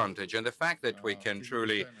our advantage in the fact that we can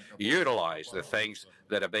truly utilize the things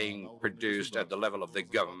that are being produced at the level of the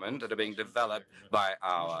government, that are being developed by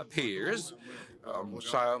our peers.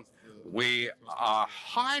 So we are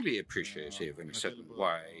highly appreciative in a certain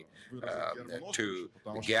way to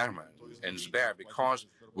Herman and Sber, because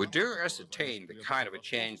we do ascertain the kind of a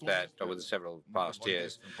change that over the several past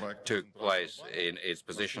years took place in its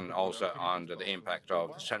position, also under the impact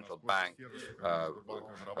of the central bank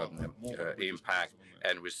impact,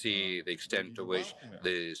 and we see the extent to which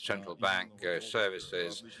the central bank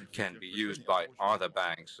services can be used by other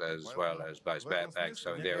banks as well as by Sberbank.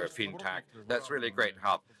 So they're a fintech. That's really great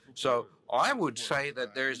help. So I would say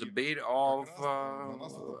that there is a bit of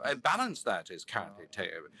a balance that is currently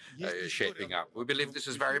shaping up. We believe this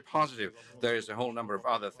is very positive. There is a whole number of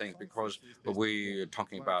other things, because we're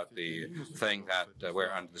talking about the thing that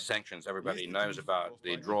we're under the sanctions. Everybody knows about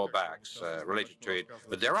the drawbacks related to it.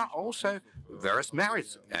 But there are also various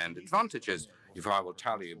merits and advantages. If I will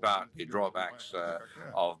tell you about the drawbacks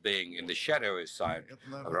of being in the shadowy side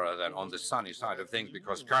rather than on the sunny side of things,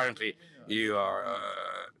 because currently you are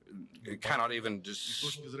cannot even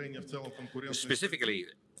specifically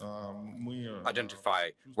identify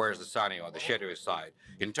where is the sunny or the shadowy side.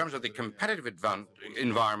 In terms of the competitive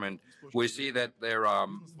environment, we see that there are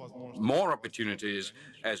more opportunities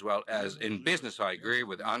as well as in business. I agree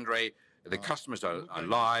with Andrey. The customers are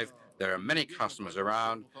alive. There are many customers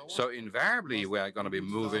around, so invariably we are going to be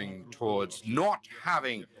moving towards not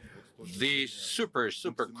having the super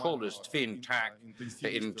coolest fintech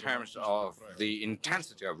in terms of the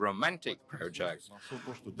intensity of romantic projects,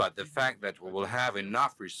 but the fact that we will have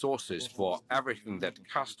enough resources for everything that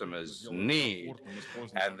customers need,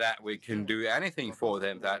 and that we can do anything for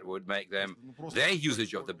them that would make them their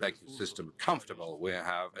usage of the banking system comfortable. We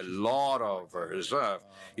have a lot of reserve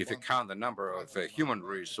if you count the number of human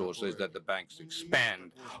resources that the banks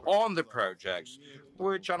expend on the projects,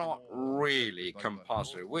 which are not really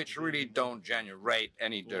compulsory, which really don't generate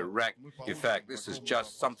any direct effect. This is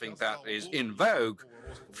just something that is in vogue.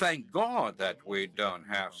 Thank God that we don't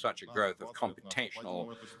have such a growth of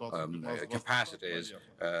computational capacities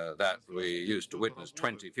that we used to witness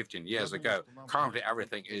 20, 15 years ago. Currently,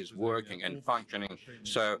 everything is working and functioning.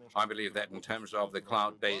 So I believe that in terms of the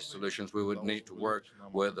cloud-based solutions, we would need to work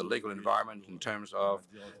with the legal environment in terms of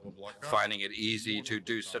finding it easy to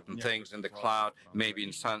do certain things in the cloud, maybe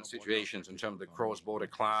in some situations in terms of the cross-border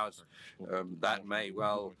clouds. That may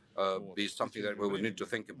well be something that we would need to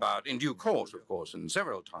think about in due course, of course, in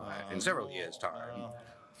several years' time.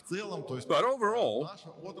 But overall,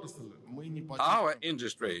 our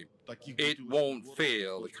industry, it won't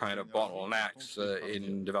feel the kind of bottlenecks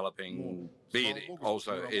in developing BD,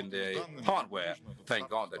 also in the hardware. Thank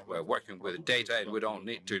God that we're working with data and we don't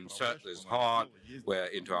need to insert this hardware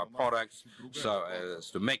into our products so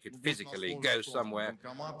as to make it physically go somewhere.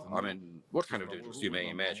 I mean, what kind of digitals you may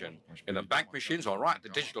imagine? In the bank machines, all right, the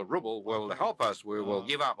digital ruble will help us. We will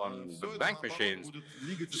give up on the bank machines.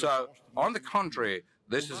 So, on the contrary,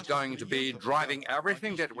 this is going to be driving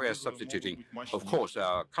everything that we're substituting. Of course,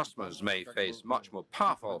 our customers may face much more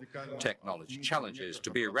powerful technology challenges.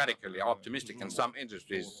 To be radically optimistic in some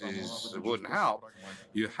industries wouldn't help.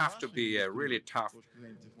 You have to be a really tough,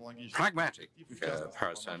 pragmatic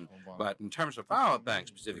person. But in terms of our bank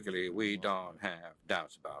specifically, we don't have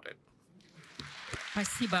doubts about it.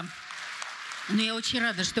 Спасибо.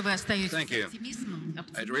 Thank you.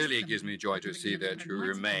 It really gives me joy to see that you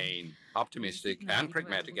remain optimistic and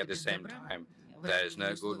pragmatic at the same time. There is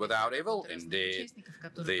no good without evil. Indeed,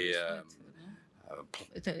 the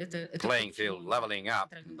playing field leveling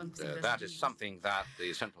up, that is something that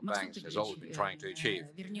the central banks has always been trying to achieve.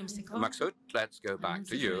 Maksut, let's go back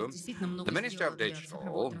to you. The Minister of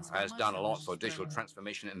Digital has done a lot for digital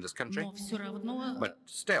transformation in this country, but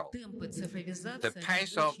still, the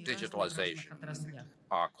pace of digitalization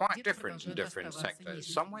are quite different in different sectors.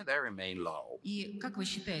 Somewhere they remain low.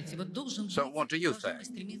 So what do you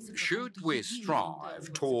think? Should we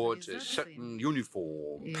strive towards a certain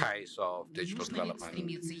uniform pace of digital development?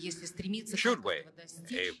 Should we?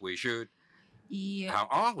 If we should, how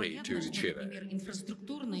are we to achieve it?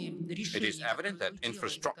 It is evident that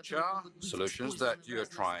infrastructure solutions that you're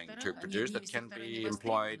trying to produce that can be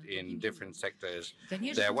employed in different sectors,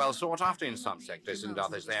 they're well sought after in some sectors, in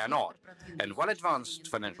others they are not. And well-advanced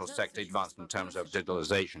financial sector, advanced in terms of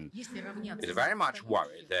digitalization, is very much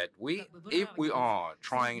worried that if we are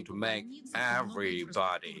trying to make everybody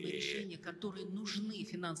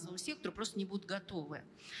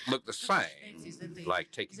look the same,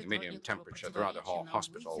 like taking a medium temperature throughout the whole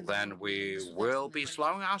hospital, then we will be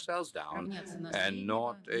slowing ourselves down and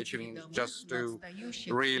not achieving just to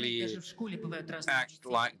really act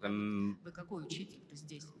like the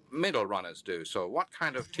middle runners do. So what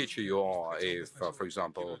kind of teacher you are if, for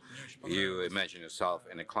example, you imagine yourself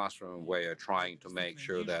in a classroom where you're trying to make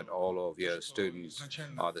sure that all of your students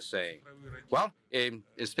are the same? Well, in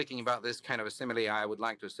speaking about this kind of a simile, I would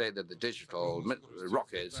like to say that the digital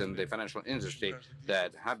rockets in the financial industry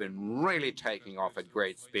that have been really taking off at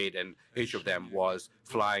great speed, and each of them was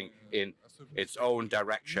flying in its own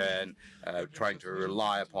direction, trying to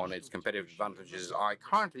rely upon its competitive advantages. I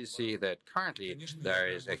currently see that there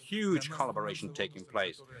is a huge collaboration taking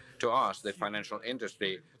place. To us, the financial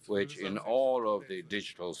industry, which in all of the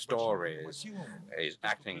digital stories is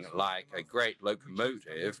acting like a great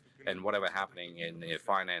locomotive, and whatever happening in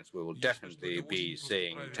finance, we will definitely be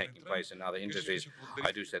seeing taking place in other industries.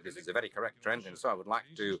 I do say this is a very correct trend, and so I would like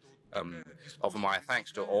to offer my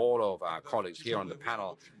thanks to all of our colleagues here on the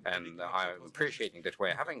panel, and I'm appreciating that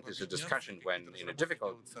we're having this discussion when, in a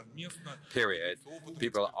difficult period,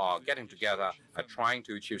 people are getting together, are trying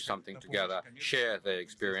to achieve something together, share their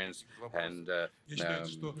experience, and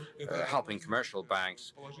helping commercial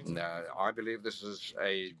banks. I believe this is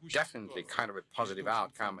definitely kind of a positive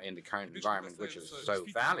outcome in the current environment, which is so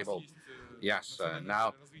valuable. Yes,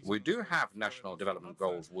 now we do have national development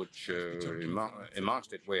goals, which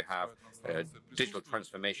amongst it we have digital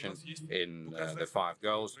transformation in the 5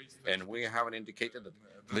 goals, and we have an indicator that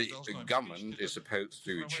the government is supposed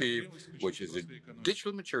to achieve, which is a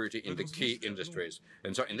digital maturity in the key industries.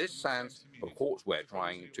 And so in this sense, of course, we're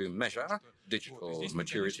trying to measure digital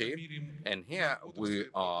maturity, and here we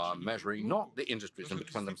are measuring not the industries in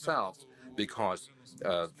between themselves, because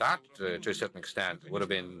that, to a certain extent, would have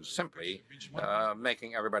been simply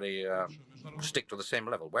making everybody stick to the same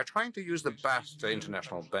level. We're trying to use the best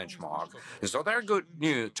international benchmark. And so there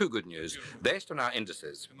are two good news. Based on our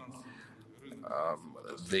indices,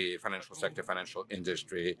 the financial sector, financial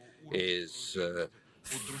industry is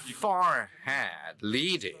far ahead,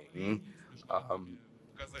 leading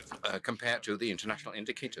compared to the international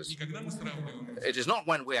indicators. It is not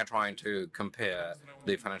when we are trying to compare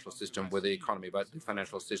the financial system with the economy, but the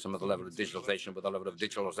financial system at the level of digitalization with the level of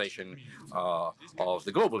digitalization of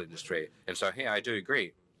the global industry. And so here I do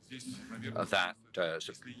agree that I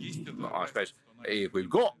suppose if we've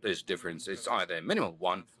got this difference, it's either a minimal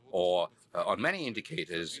one or on many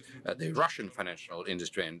indicators, the Russian financial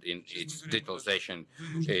industry and in its digitalization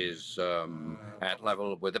is at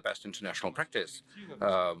level with the best international practice.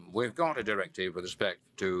 We've got a directive with respect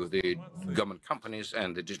to the government companies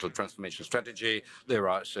and the digital transformation strategy. There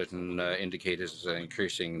are certain indicators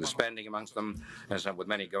increasing the spending amongst them. And so with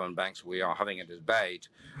many government banks, we are having a debate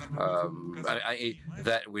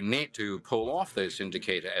that we need to pull off this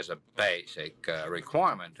indicator as a basic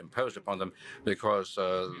requirement imposed upon them, because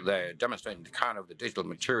they're demonstrating the kind of the digital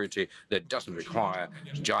maturity that doesn't require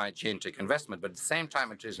gigantic investment. But at the same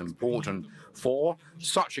time, it is important for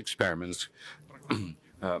such experiments.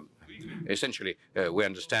 Essentially, we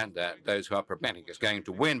understand that those who are preventing is going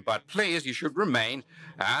to win, but please, you should remain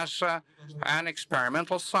as an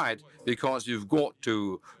experimental site, because you've got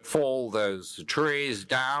to fall those trees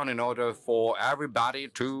down in order for everybody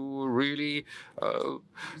to really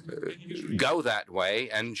go that way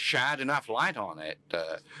and shed enough light on it.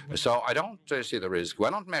 So I don't see the risk.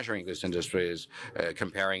 We're not measuring this industry as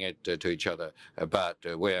comparing it to each other, but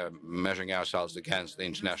we're measuring ourselves against the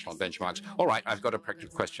international benchmarks. All right, I've got a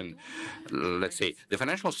practical question. Let's see. The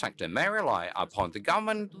financial sector may rely upon the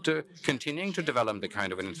government continuing to develop the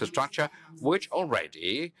kind of an infrastructure which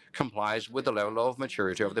already complies with the level of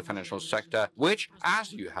maturity of the financial sector, which,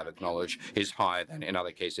 as you have acknowledged, is higher than in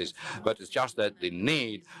other cases. But it's just that the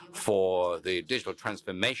need for the digital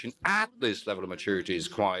transformation at this level of maturity is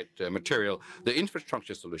quite material. The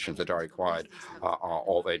infrastructure solutions that are required are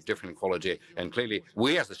of a different quality. And clearly,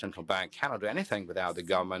 we as the central bank cannot do anything without the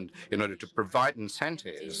government in order to provide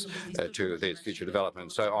incentives to this future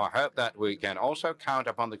development. So I hope that we can also count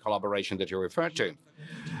upon the collaboration that you referred to.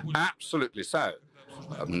 Absolutely so.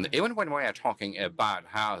 Even when we are talking about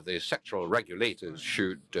how the sectoral regulators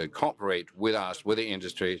should cooperate with us, with the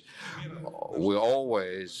industry, we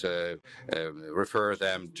always refer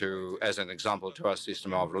them to, as an example, to our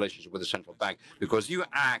system of relationship with the central bank, because you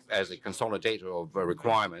act as a consolidator of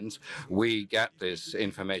requirements. We get this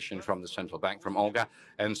information from the central bank, from Olga,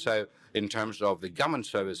 and so in terms of the government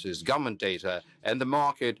services, government data, and the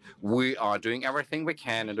market, we are doing everything we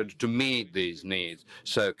can in order to meet these needs.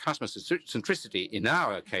 So customer centricity, in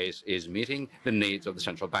our case, is meeting the needs of the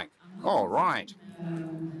central bank. All right.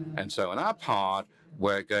 And so on our part,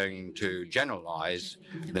 we're going to generalize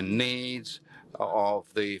the needs of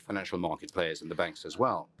the financial market players and the banks as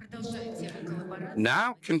well.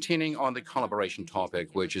 Now, continuing on the collaboration topic,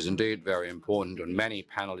 which is indeed very important and many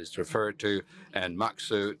panelists referred to, and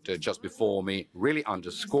Maksut just before me really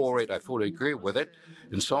underscore it. I fully agree with it.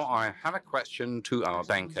 And so I have a question to our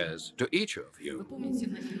bankers, to each of you.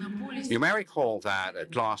 You may recall that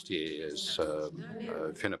at last year's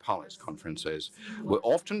Finopolis conferences, we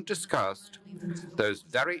often discussed those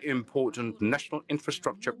very important national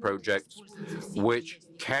infrastructure projects which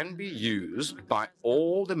can be used by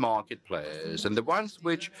all the market players, and the ones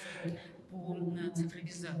which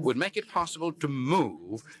would make it possible to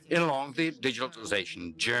move along the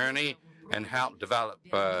digitalization journey and help develop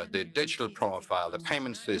the digital profile, the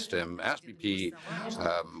payment system, SPP.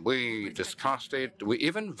 We discussed it. We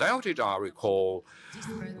even voted, I recall,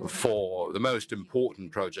 for the most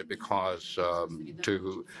important project, because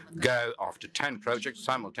to go after 10 projects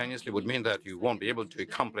simultaneously would mean that you won't be able to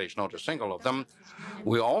accomplish not a single of them.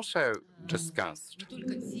 We also discussed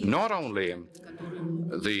not only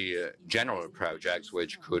the general projects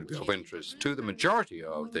which could be of interest to the majority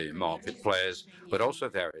of the market players, but also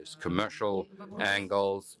various commercial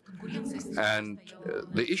angles. And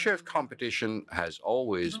the issue of competition has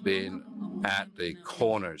always been at the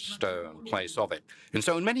cornerstone place of it. And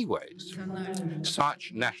so in many ways,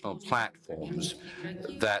 such national platforms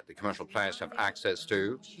that the commercial players have access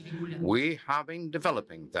to, we have been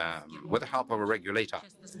developing them with the help of a regulator.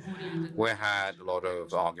 We had a lot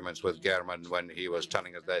of arguments with Herman when he was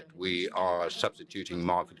telling us that we are substituting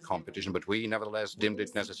market competition, but we nevertheless deemed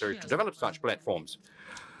it necessary to develop such platforms.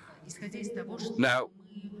 Now,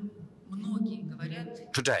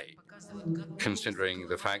 today, considering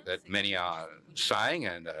the fact that many are saying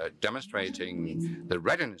and demonstrating the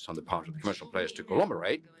readiness on the part of the commercial players to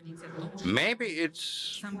collaborate, maybe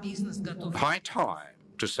it's high time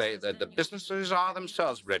to say that the businesses are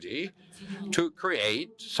themselves ready to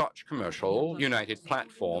create such commercial united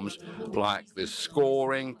platforms like the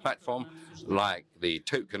scoring platform, like the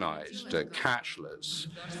tokenized cashless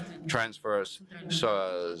transfers,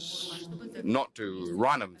 so as not to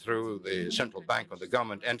run them through the central bank or the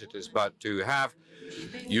government entities, but to have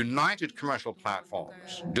united commercial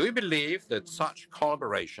platforms. Do you believe that such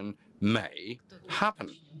collaboration may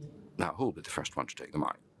happen? Now, who will be the first one to take the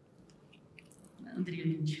mic?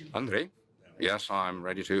 Andrey? Yes, I'm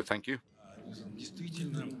ready to. Thank you.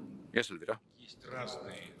 Yes, Elvira.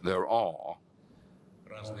 There are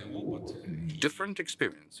different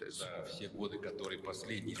experiences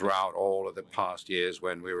throughout all of the past years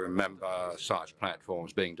when we remember such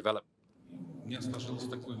platforms being developed.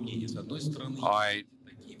 I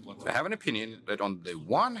have an opinion that on the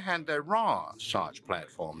one hand there are such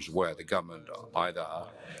platforms where the government, either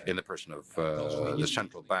in the person of the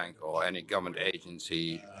central bank or any government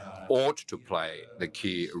agency, ought to play the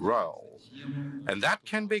key role. And that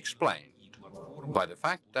can be explained by the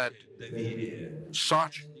fact that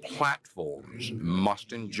such platforms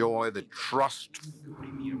must enjoy the trust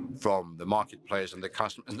from the marketplace and the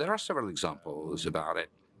customer. And there are several examples about it.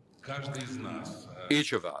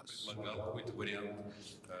 Each of us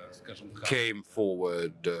came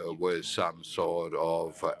forward with some sort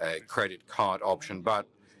of a credit card option, but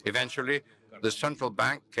eventually the central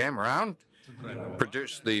bank came around,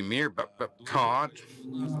 produced the mere card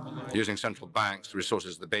using central bank's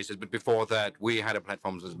resources, the basis. But before that, we had a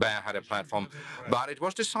platform, Sberbank had a platform, but it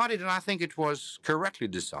was decided, and I think it was correctly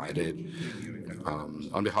decided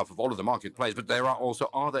on behalf of all of the marketplace. But there are also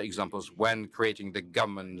other examples when creating the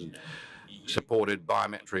government supported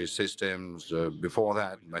biometric systems. Before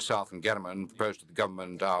that, myself and Herman proposed to the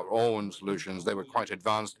government our own solutions. They were quite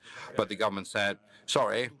advanced, but the government said,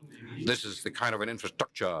 sorry, this is the kind of an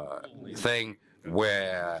infrastructure thing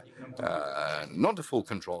where not the full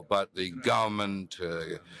control, but the government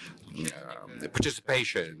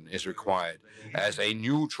participation is required as a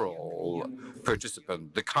neutral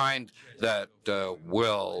participant, the kind that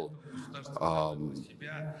will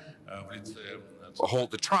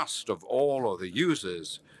hold the trust of all of the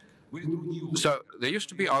users. So there used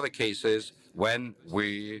to be other cases when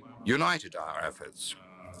we united our efforts.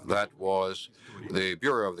 That was the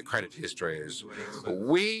Bureau of the Credit Histories.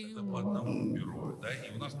 We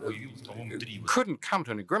couldn't come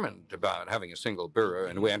to an agreement about having a single bureau,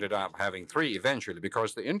 and we ended up having three eventually,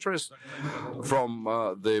 because the interest from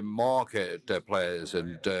the market players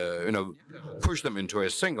and push them into a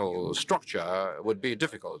single structure would be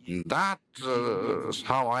difficult. And that's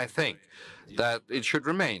how I think that it should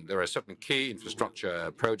remain. There are certain key infrastructure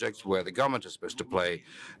projects where the government is supposed to play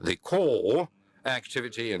the core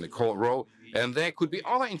activity and the core role, and there could be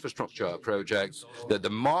other infrastructure projects that the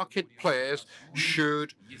market players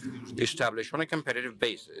should establish on a competitive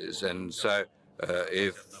basis. And so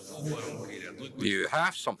if you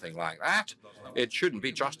have something like that, it shouldn't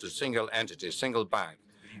be just a single entity, single bank.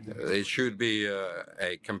 It should be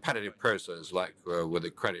a competitive process, like with the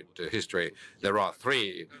credit history. There are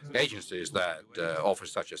three agencies that offer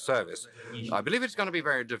such a service. I believe it's going to be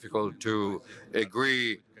very difficult to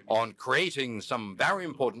agree on creating some very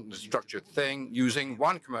important structured thing using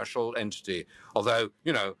one commercial entity. Although,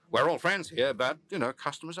 we're all friends here, but,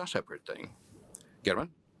 customers are a separate thing. Herman?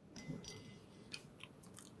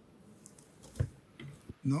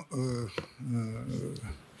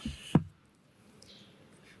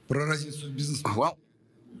 Well,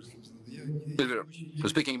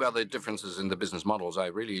 speaking about the differences in the business models, I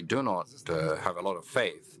really do not have a lot of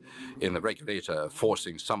faith in the regulator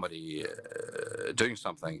forcing somebody doing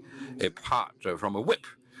something apart from a whip.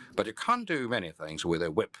 But you can't do many things with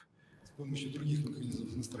a whip.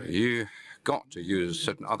 You got to use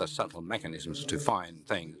certain other subtle mechanisms to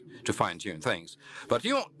fine-tune things. But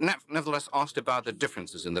you nevertheless asked about the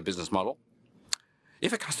differences in the business model.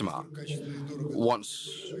 If a customer wants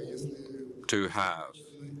to have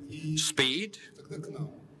speed,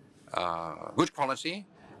 good quality,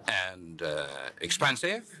 and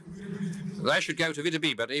expensive, they should go to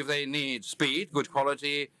B2B. But if they need speed, good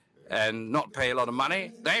quality, and not pay a lot of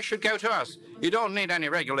money, they should go to us. You don't need any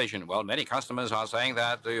regulation. Well, many customers are saying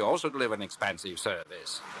that you also deliver an expensive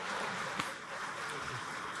service.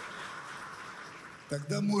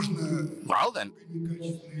 Well,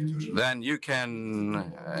 then you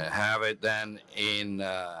can have it then in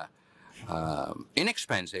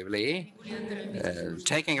inexpensively,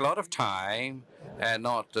 taking a lot of time and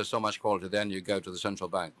not so much quality. Then you go to the central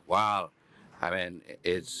bank. Wow, I mean,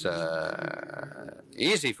 it's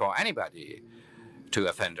easy for anybody to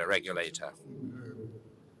offend a regulator.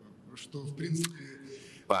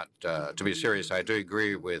 But to be serious, I do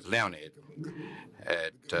agree with Leonid.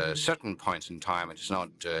 At certain points in time, it's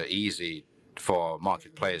not easy for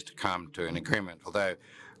market players to come to an agreement, although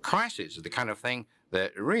crisis is the kind of thing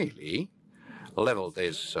that really leveled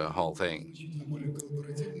this whole thing.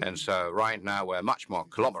 And so right now we're much more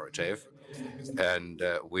collaborative, and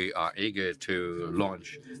we are eager to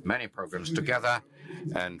launch many programs together.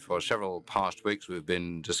 And for several past weeks, we've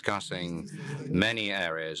been discussing many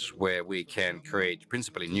areas where we can create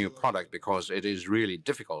principally new product, because it is really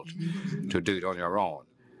difficult to do it on your own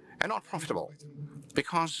and not profitable,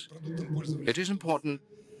 because it is important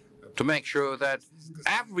to make sure that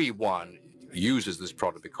everyone uses this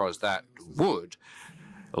product, because that would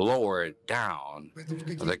lower down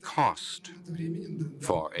the cost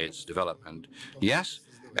for its development. Yes,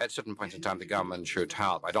 at certain points in time, the government should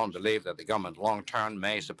help. I don't believe that the government long-term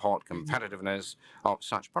may support competitiveness of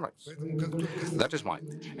such products. That is why,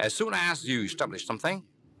 as soon as you establish something,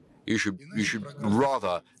 you should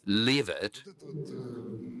rather leave it,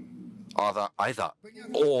 either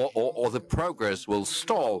or the progress will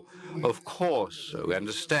stall. Of course, we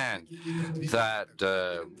understand that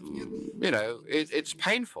it's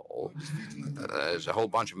painful. There's a whole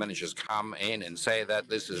bunch of managers come in and say that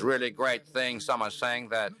this is really great thing. Some are saying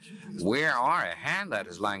that we are a hand that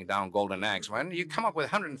is laying down golden eggs. When you come up with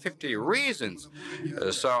 150 reasons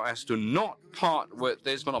so as to not part with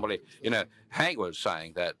this monopoly, Haig was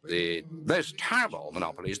saying that the most terrible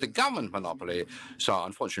monopoly is the government monopoly. So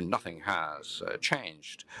unfortunately, nothing has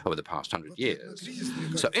changed over the past 100 years.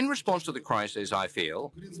 So in response to the crisis, I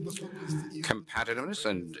feel competitiveness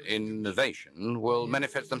and innovation will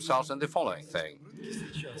manifest themselves in the following thing: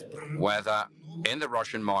 whether in the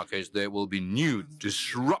Russian markets there will be new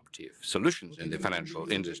disruptive solutions in the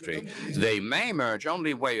financial industry. They may emerge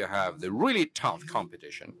only where you have the really tough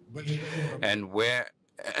competition, and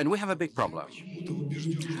we have a big problem.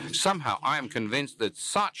 Somehow I am convinced that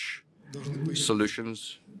such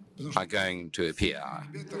solutions are going to appear,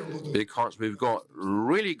 because we've got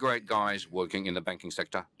really great guys working in the banking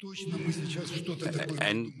sector,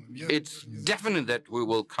 and it's definite that we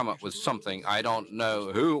will come up with something. I don't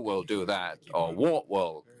know who will do that or what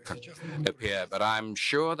will appear, but I'm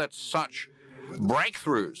sure that such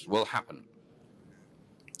breakthroughs will happen.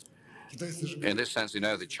 In this sense,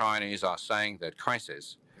 the Chinese are saying that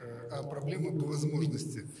crisis,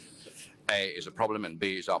 A is a problem and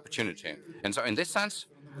B is opportunity. And so in this sense,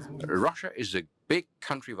 Russia is a big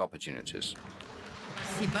country of opportunities.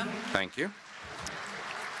 Thank you.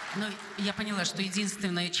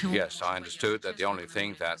 Yes, I understood that the only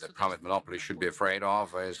thing that the private monopoly should be afraid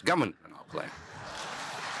of is government monopoly.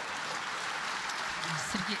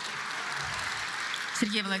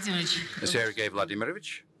 Sergey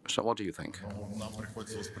Vladimirovich, so what do you think?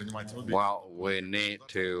 Well, we need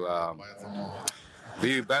to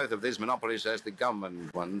view both of these monopolies as the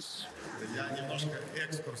government ones.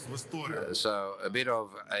 So a bit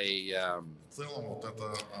of a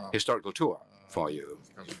historical tour for you.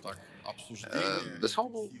 This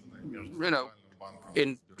whole,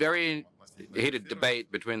 in very heated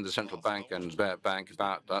debate between the central bank and Sberbank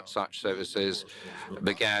about such services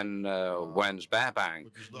began when Sberbank,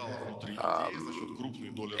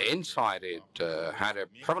 inside it, had a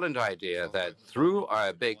prevalent idea that through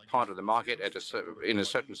a big part of the market in a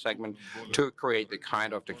certain segment to create the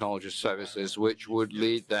kind of technology services which would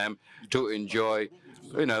lead them to enjoy,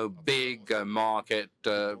 big market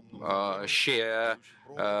share,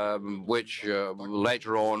 which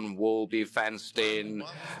later on will be fenced in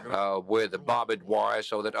with a barbed wire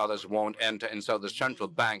so that others won't enter. And so the central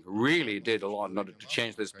bank really did a lot in order to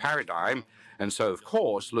change this paradigm. And so, of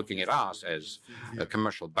course, looking at us as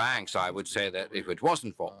commercial banks, I would say that if it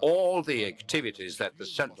wasn't for all the activities that the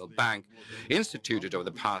central bank instituted over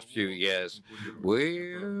the past few years,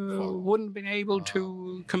 we wouldn't have been able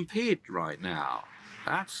to compete right now.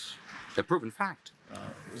 That's a proven fact.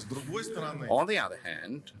 On the other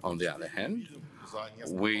hand,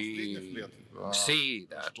 we see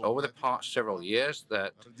that over the past several years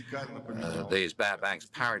that the Sberbank's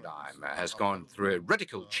paradigm has gone through a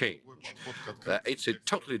radical change. It's a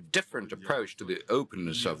totally different approach to the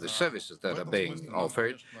openness of the services that are being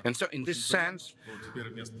offered. And so in this sense,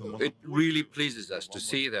 it really pleases us to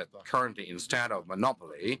see that currently, instead of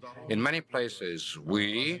monopoly, in many places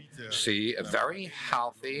we see a very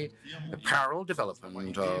healthy parallel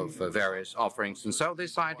development of various offerings. And so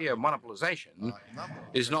this idea of monopolization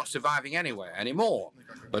is not surviving anymore.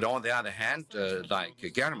 But on the other hand, like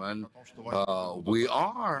Herman, we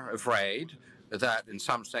are afraid that in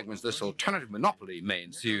some segments this alternative monopoly may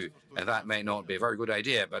ensue, and that may not be a very good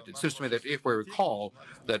idea. But it seems to me that if we recall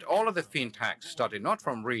that all of the fintechs started not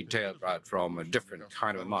from retail, but from a different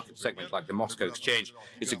kind of a market segment, like the Moscow exchange,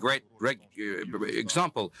 it's a great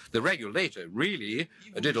example. The regulator really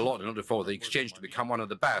did a lot in order for the exchange to become one of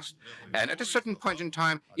the best. And at a certain point in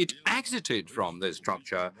time, it exited from this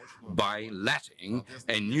structure by letting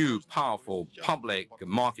a new, powerful, public,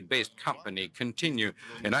 market-based company continue.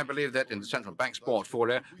 And I believe that in the central bank's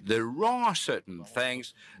portfolio, there are certain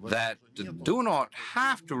things that do not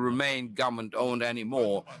have to remain government-owned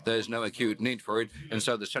anymore. There's no acute need for it. And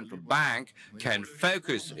so the central bank can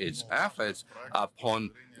focus its efforts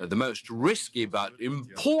upon the most risky but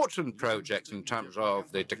important projects in terms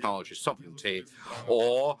of the technology sovereignty,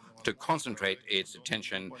 or to concentrate its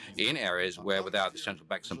attention in areas where without the central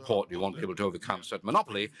bank support you won't be able to overcome certain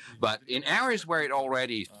monopoly, but in areas where it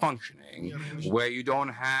already is functioning, where you don't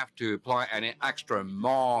have to apply any extra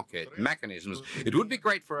market mechanisms. It would be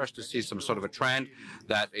great for us to see some sort of a trend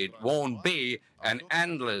that it won't be an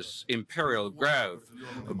endless imperial growth,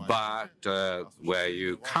 but where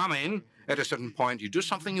you come in at a certain point, you do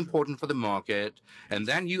something important for the market, and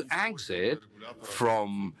then you exit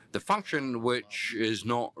from the function which is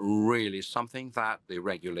not really something that the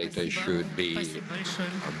regulator should be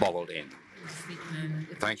bobbled in.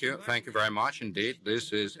 Thank you. Thank you very much indeed.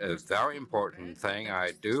 This is a very important thing.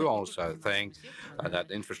 I do also think that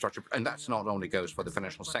infrastructure, and that's not only goes for the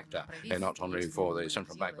financial sector, and not only for the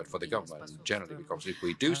central bank, but for the government generally, because if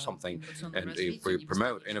we do something and if we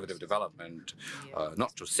promote innovative development,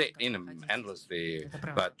 not to sit in them endlessly,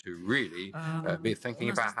 but to really be thinking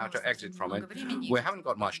about how to exit from it. We haven't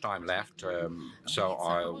got much time left, so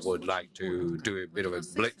I would like to do a bit of a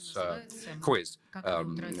blitz quiz.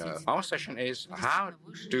 Our session is, how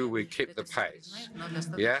do we keep the pace?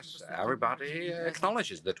 Yes, everybody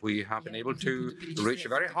acknowledges that we have been able to reach a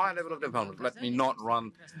very high level of development. Let me not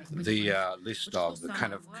run the list of the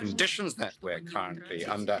kind of conditions that we're currently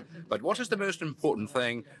under, but what is the most important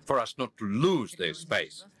thing for us not to lose this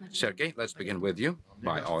pace? Sergey, let's begin with you,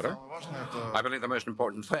 by order. I believe the most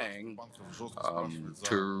important thing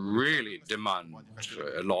to really demand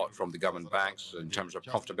a lot from the government banks in terms of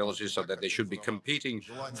profitability, so that they should be competing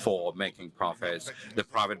for making profits. The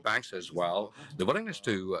private banks as well, the willingness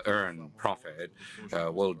to earn profit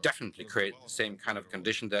will definitely create the same kind of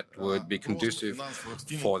condition that would be conducive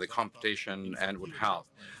for the competition and would help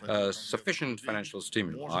sufficient financial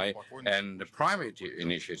stimuli, and the private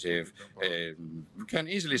initiative can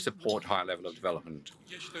easily support high level of development.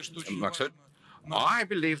 Maksut? I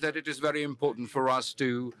believe that it is very important for us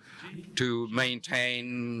to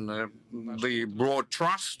maintain the broad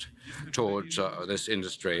trust towards this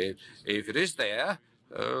industry. If it is there,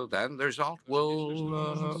 then the result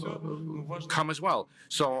will come as well.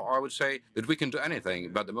 So I would say that we can do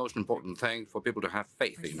anything, but the most important thing for people to have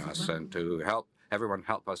faith in us and to help everyone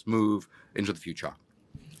help us move into the future.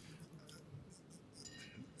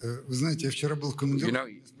 You know,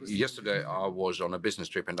 yesterday I was on a business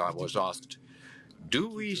trip and I was asked, do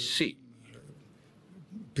we see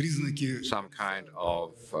some kind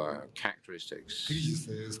of characteristics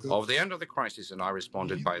of the end of the crisis? And I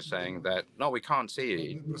responded by saying that, no, we can't see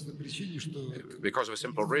it, because of a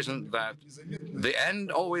simple reason that the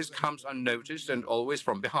end always comes unnoticed and always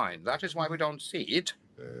from behind. That is why we don't see it.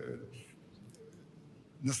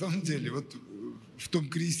 So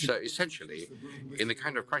essentially, in the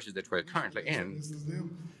kind of crisis that we're currently in,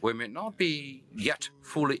 we may not be yet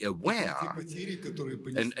fully aware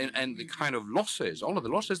and the kind of losses, all of the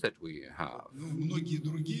losses that we have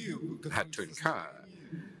had to incur,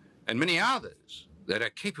 and many others that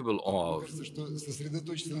are capable of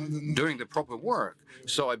doing the proper work.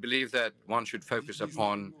 So I believe that one should focus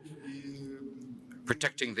upon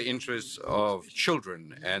protecting the interests of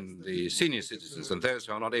children and the senior citizens and those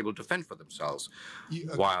who are not able to fend for themselves.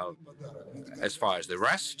 While as far as the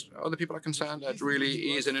rest of the people are concerned, that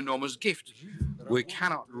really is an enormous gift. We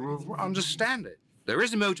cannot understand it. There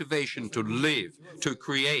is a motivation to live, to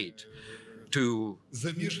create, to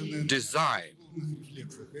design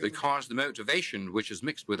because the motivation which is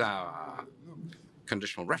mixed with our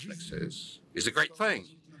conditional reflexes is a great thing.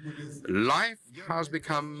 Life has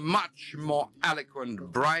become much more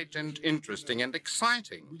eloquent, bright and interesting and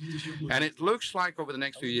exciting. And it looks like over the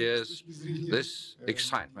next few years, this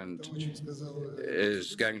excitement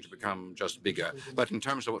is going to become just bigger. But in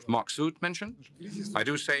terms of what Maksut mentioned, I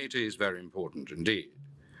do say it is very important indeed.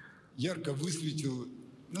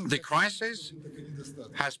 The crisis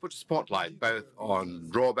has put a spotlight both on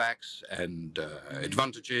drawbacks and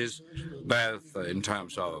advantages, both in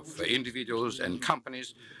terms of individuals and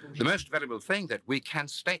companies. The most valuable thing that we can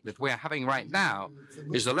state that we are having right now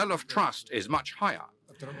is the level of trust is much higher.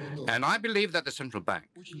 And I believe that the central bank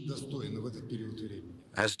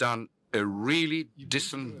has done a really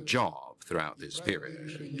decent job throughout this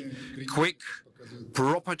period. Quick,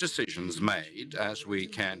 proper decisions made, as we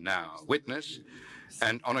can now witness,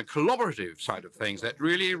 and on a collaborative side of things that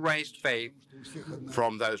really raised faith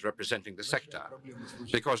from those representing the sector,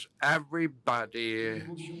 because everybody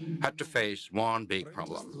had to face one big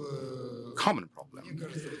problem, common problem.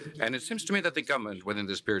 And it seems to me that the government within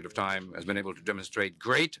this period of time has been able to demonstrate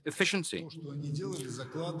great efficiency.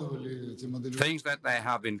 Things that they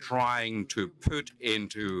have been trying to put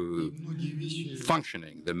into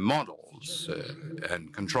functioning, the models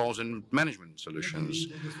and controls and management solutions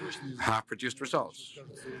have produced results.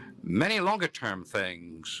 Many longer-term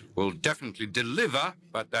things will definitely deliver,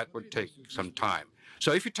 but that would take some time.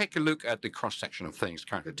 So if you take a look at the cross-section of things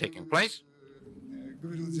currently taking place,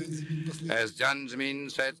 as Jiang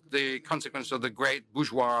Zemin said, the consequence of the great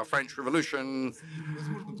bourgeois French Revolution,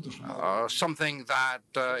 something that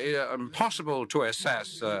is impossible to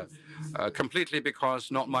assess completely because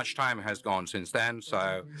not much time has gone since then.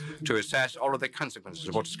 So to assess all of the consequences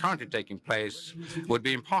of what's currently taking place would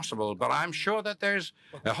be impossible. But I'm sure that there's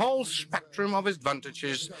a whole spectrum of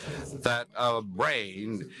advantages that our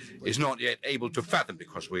brain is not yet able to fathom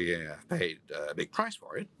because we paid a big price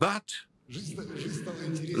for it. But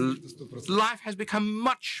life has become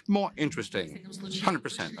much more interesting.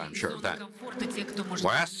 100%, I'm sure of that.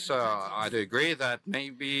 Yes, I do agree that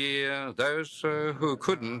maybe those who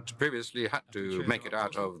couldn't previously had to make it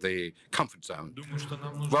out of the comfort zone.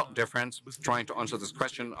 Well, dear friends, trying to answer this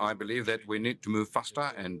question, I believe that we need to move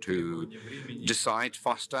faster and to decide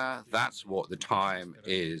faster. That's what the time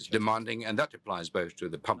is demanding, and that applies both to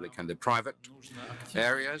the public and the private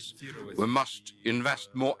areas. We must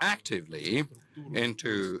invest more actively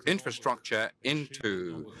into infrastructure,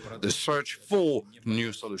 into the search for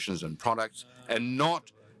new solutions and products, and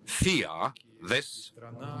not fear this,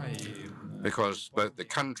 because both the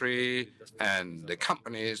country and the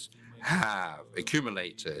companies have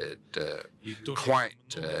accumulated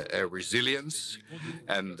quite a resilience,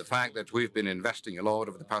 and the fact that we've been investing a lot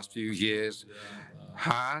over the past few years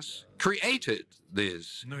has created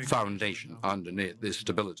this foundation underneath this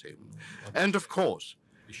stability. And of course,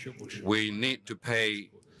 we need to pay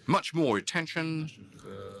much more attention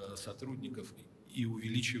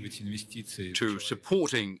to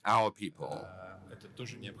supporting our people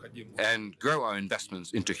and grow our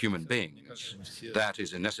investments into human beings. That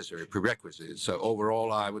is a necessary prerequisite. So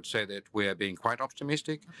overall, I would say that we are being quite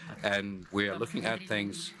optimistic and we are looking at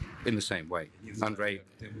things in the same way. Andrey,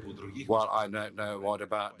 well, I don't know what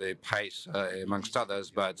about the pace amongst others,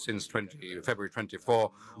 but since February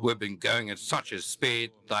 24, we've been going at such a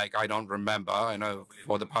speed like I don't remember, I know,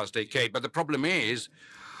 for the past decade. But the problem is,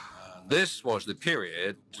 this was the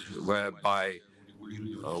period whereby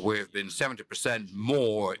we've been 70%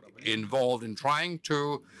 more involved in trying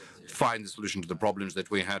to find the solution to the problems that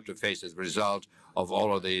we had to face as a result of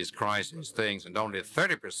all of these crisis things, and only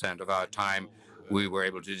 30% of our time we were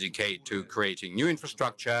able to dedicate to creating new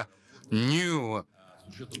infrastructure, new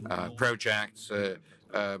projects,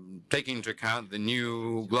 taking into account the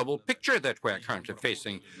new global picture that we're currently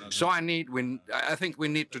facing. So I think we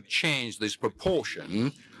need to change this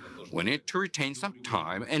proportion. We need to retain some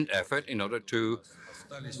time and effort in order to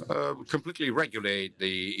completely regulate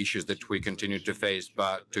the issues that we continue to face,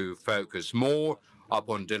 but to focus more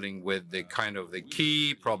upon dealing with the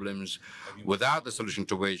key problems without the solution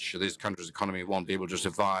to which this country's economy won't be able to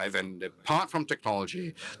survive. And apart from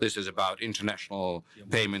technology, this is about international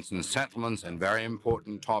payments and settlements, and very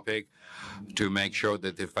important topic to make sure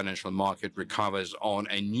that the financial market recovers on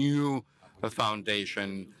a new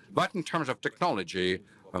foundation. But in terms of technology,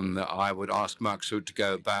 I would ask Maksut to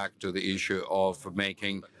go back to the issue of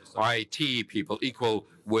making IT people equal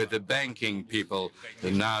with the banking people.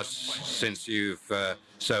 And now, since you've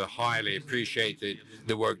so highly appreciated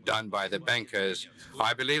the work done by the bankers.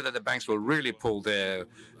 I believe that the banks will really pull their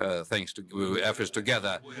efforts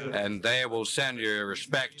together, and they will send you a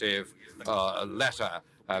respective letter,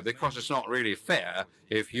 because it's not really fair.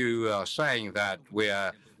 If you are saying that we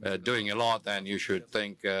are doing a lot, then you should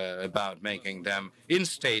think about making them in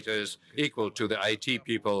status equal to the IT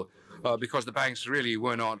people, because the banks really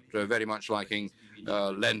were not very much liking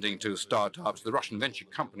lending to startups. The Russian venture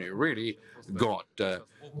company really got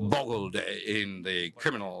boggled in the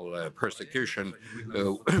criminal persecution.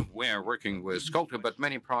 We are working with Skolka, but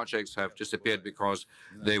many projects have disappeared because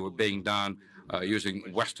they were being done using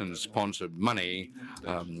Western-sponsored money.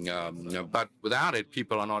 But without it,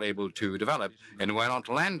 people are not able to develop, and we're not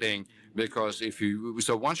lending. Because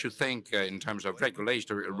once you think in terms of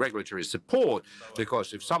regulatory support,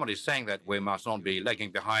 because if somebody is saying that we must not be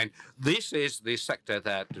lagging behind, this is the sector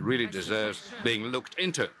that really deserves being looked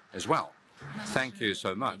into as well. Thank you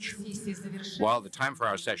so much. Well, the time for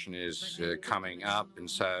our session is coming up, and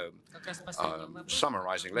so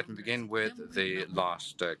summarizing, let me begin with the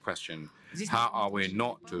last question. How are we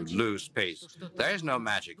not to lose pace? There is no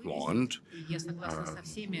magic wand.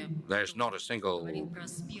 There's not a single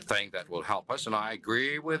thing that will help us, and I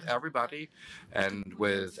agree with everybody and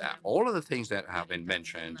with all of the things that have been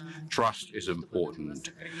mentioned. Trust is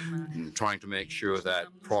important. Trying to make sure that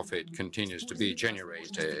profit continues to be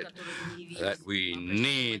generated, that we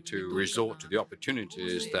need to resort to the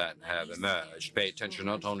opportunities that have emerged, pay attention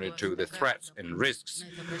not only to the threats and risks.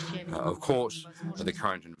 Of course, the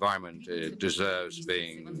current environment deserves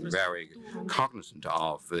being very cognizant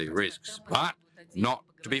of the risks, but not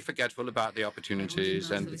to be forgetful about the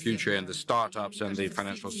opportunities and the future and the startups and the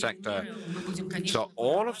financial sector. So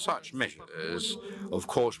all of such measures, of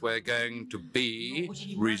course, we're going to be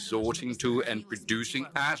resorting to and producing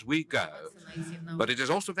as we go. But it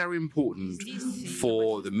is also very important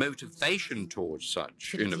for the motivation towards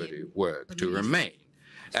such innovative work to remain.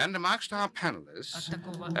 And amongst our panelists,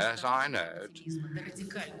 as I note,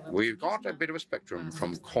 we've got a bit of a spectrum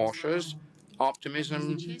from cautious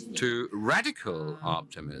optimism to radical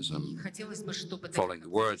optimism. Following the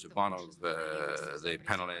words of one of the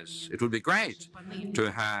panelists, it would be great to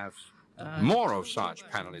have more of such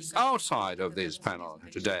panelists outside of this panel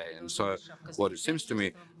today. And so what it seems to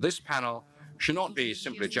me, this panel should not be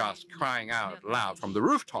simply just crying out loud from the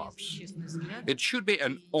rooftops. It should be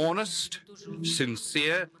an honest,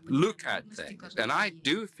 sincere look at things. And I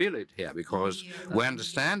do feel it here because we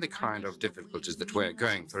understand the kind of difficulties that we're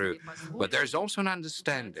going through, but there's also an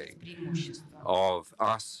understanding of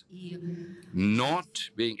us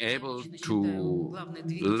not being able to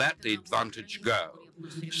let the advantage go.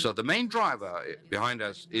 So the main driver behind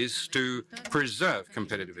us is to preserve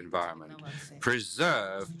competitive environment,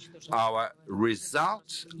 preserve our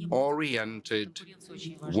results-oriented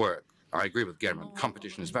work. I agree with Herman.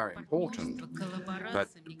 Competition is very important, but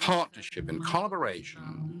partnership and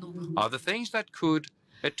collaboration are the things that could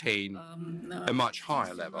attain a much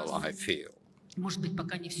higher level, I feel.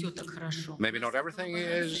 Maybe not everything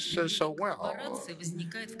is so well,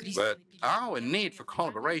 but our need for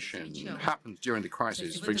collaboration happens during the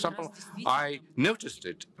crisis. For example, I noticed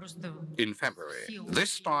it in February.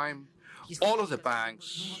 This time, all of the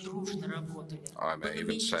banks, I may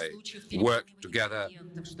even say, worked together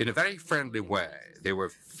in a very friendly way. There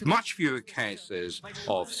were much fewer cases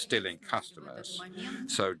of stealing customers.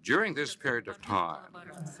 So during this period of time,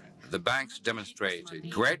 the banks demonstrated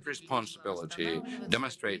great responsibility,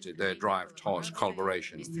 demonstrated their drive towards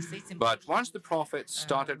collaboration. But once the profits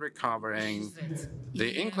started recovering,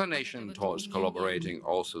 the inclination towards collaborating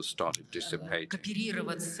also started dissipating.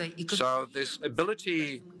 So this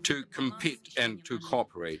ability to compete and to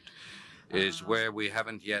cooperate is where we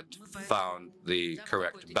haven't yet found the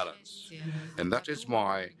correct balance. And that is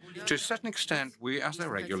why, to a certain extent, we as a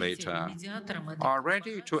regulator are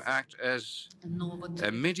ready to act as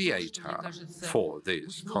a mediator for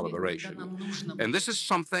this collaboration. And this is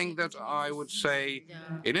something that I would say,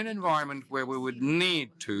 in an environment where we would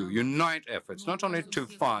need to unite efforts, not only to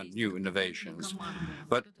fund new innovations,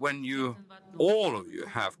 but when all of you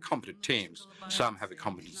have competent teams, some have a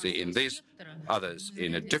competency in this, others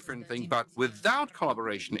in a different thing, but without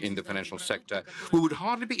collaboration in the financial sector, we would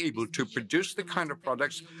hardly be able to produce the kind of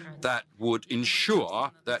products that would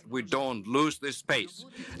ensure that we don't lose this pace.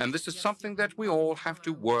 And this is something that we all have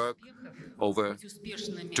to work over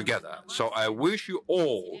together. So I wish you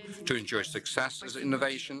all to enjoy success as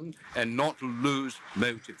innovation and not lose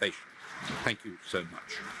motivation. Thank you so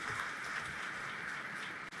much.